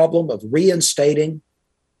short-term problem of reinstating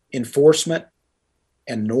enforcement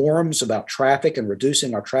and norms about traffic and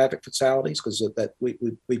reducing our traffic fatalities, because that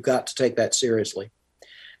we've got to take that seriously.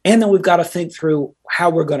 And then we've got to think through how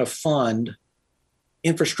we're going to fund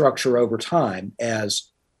infrastructure over time as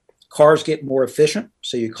cars get more efficient,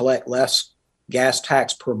 so you collect less gas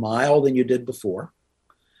tax per mile than you did before.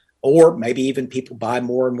 Or maybe even people buy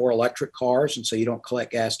more and more electric cars, and so you don't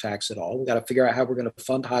collect gas tax at all. We've got to figure out how we're going to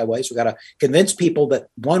fund highways. We've got to convince people that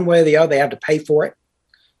one way or the other, they have to pay for it.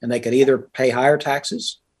 And they could either pay higher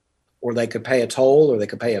taxes, or they could pay a toll, or they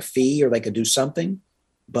could pay a fee, or they could do something.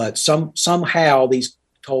 But somehow these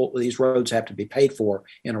roads have to be paid for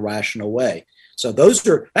in a rational way. So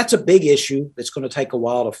that's a big issue that's going to take a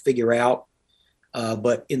while to figure out.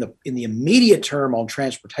 But in the immediate term on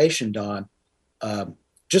transportation, Don,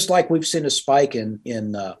 just like we've seen a spike in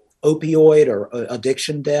opioid or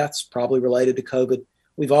addiction deaths, probably related to COVID,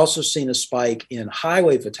 we've also seen a spike in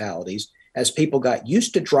highway fatalities as people got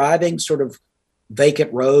used to driving sort of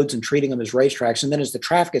vacant roads and treating them as racetracks. And then as the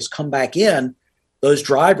traffic has come back in, those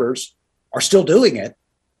drivers are still doing it.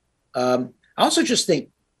 I also just think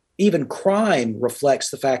even crime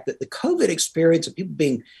reflects the fact that the COVID experience of people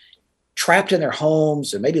being trapped in their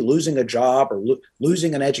homes and maybe losing a job or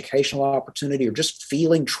losing an educational opportunity or just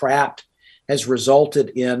feeling trapped has resulted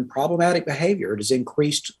in problematic behavior. It has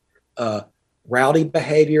increased rowdy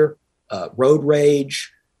behavior, road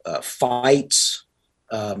rage, fights.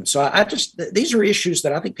 So these are issues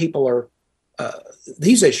that I think people are,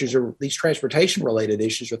 these transportation related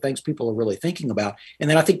issues are things people are really thinking about. And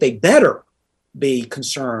then I think they better be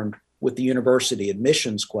concerned with the university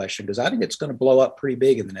admissions question, because I think it's going to blow up pretty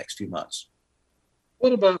big in the next few months.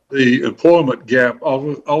 What about the employment gap?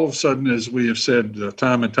 All of a sudden, as we have said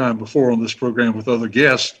time and time before on this program with other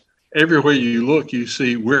guests, everywhere you look, you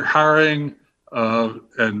see we're hiring.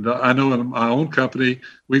 And I know in my own company,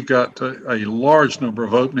 we've got a large number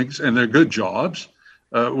of openings, and they're good jobs.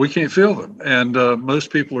 We can't fill them. And most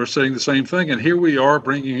people are saying the same thing. And here we are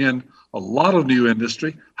bringing in a lot of new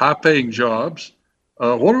industry, high-paying jobs.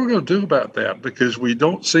 What are we going to do about that? Because we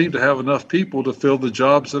don't seem to have enough people to fill the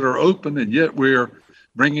jobs that are open, and yet we're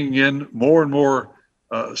bringing in more and more,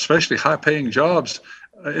 especially high-paying jobs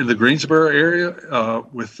in the Greensboro area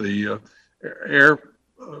with the air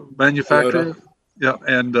manufacturer. Yeah,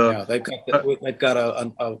 and they've got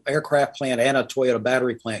a aircraft plant and a Toyota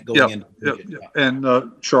battery plant going in.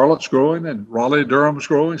 And Charlotte's growing, and Raleigh-Durham's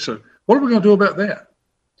growing. So what are we going to do about that?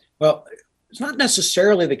 Well, it's not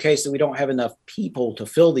necessarily the case that we don't have enough people to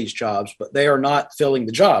fill these jobs, but they are not filling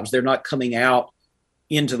the jobs. They're not coming out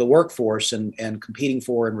into the workforce and competing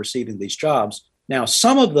for and receiving these jobs. Now,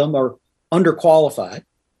 some of them are underqualified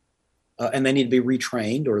and they need to be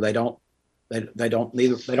retrained, or they don't have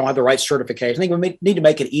the right certification. I think we need to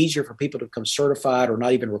make it easier for people to become certified or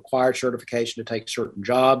not even require certification to take certain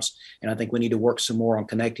jobs. And I think we need to work some more on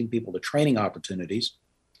connecting people to training opportunities.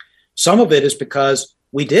 Some of it is because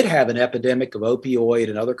we did have an epidemic of opioid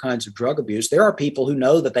and other kinds of drug abuse. There are people who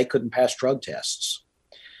know that they couldn't pass drug tests.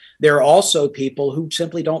 There are also people who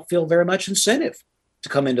simply don't feel very much incentive to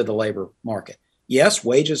come into the labor market. Yes,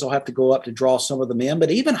 wages will have to go up to draw some of them in,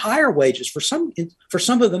 but even higher wages for some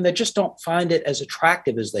of them that just don't find it as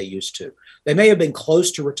attractive as they used to. They may have been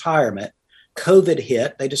close to retirement. COVID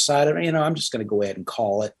hit. They decided, I'm just going to go ahead and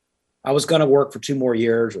call it. I was going to work for 2 more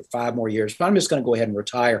years or 5 more years, but I'm just going to go ahead and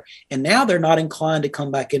retire. And now they're not inclined to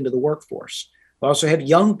come back into the workforce. We also have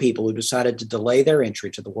young people who decided to delay their entry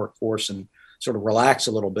to the workforce and sort of relax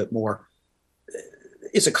a little bit more.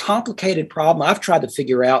 It's a complicated problem. I've tried to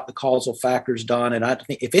figure out the causal factors, Don, and I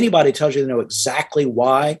think if anybody tells you they know exactly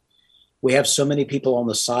why we have so many people on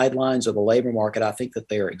the sidelines of the labor market, I think that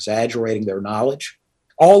they are exaggerating their knowledge.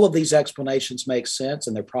 All of these explanations make sense,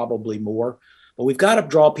 and they're probably more. But we've got to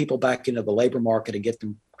draw people back into the labor market and get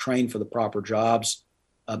them trained for the proper jobs,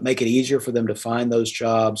 make it easier for them to find those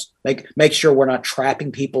jobs, make sure we're not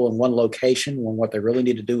trapping people in one location when what they really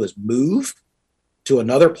need to do is move to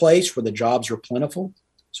another place where the jobs are plentiful.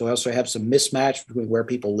 So we also have some mismatch between where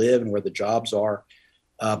people live and where the jobs are.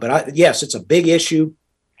 Yes, it's a big issue.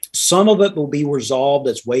 Some of it will be resolved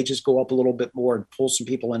as wages go up a little bit more and pull some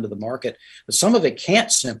people into the market. But some of it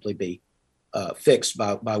can't simply be fixed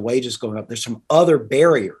by wages going up. There's some other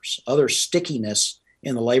barriers, other stickiness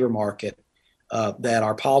in the labor market that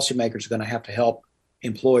our policymakers are going to have to help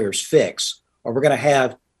employers fix, or we're going to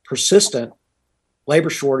have persistent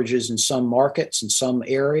labor shortages in some markets, in some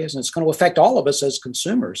areas, and it's going to affect all of us as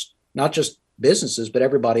consumers, not just businesses, but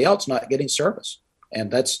everybody else not getting service.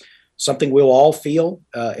 And that's something we'll all feel,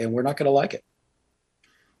 and we're not going to like it.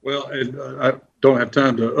 Well, and I don't have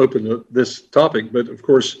time to open this topic, but of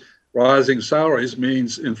course, rising salaries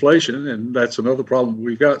means inflation, and that's another problem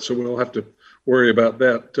we've got. So we'll have to worry about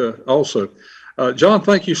that also. John,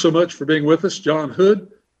 thank you so much for being with us. John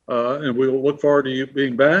Hood, and we'll look forward to you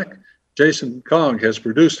being back. Jason Kong has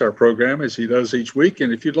produced our program as he does each week.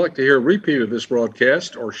 And if you'd like to hear a repeat of this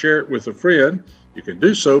broadcast or share it with a friend, you can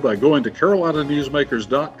do so by going to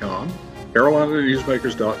carolinanewsmakers.com,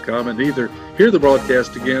 carolinanewsmakers.com, and either hear the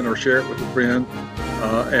broadcast again or share it with a friend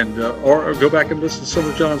or go back and listen to some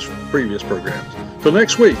of John's previous programs. Till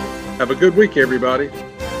next week, have a good week, everybody.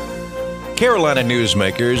 Carolina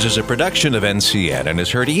Newsmakers is a production of NCN and is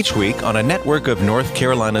heard each week on a network of North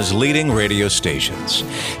Carolina's leading radio stations.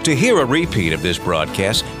 To hear a repeat of this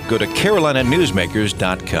broadcast, go to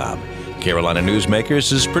carolinanewsmakers.com. Carolina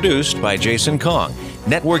Newsmakers is produced by Jason Kong.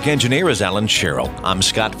 Network engineer is Alan Sherrill. I'm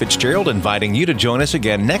Scott Fitzgerald, inviting you to join us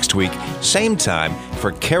again next week, same time,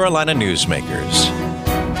 for Carolina Newsmakers.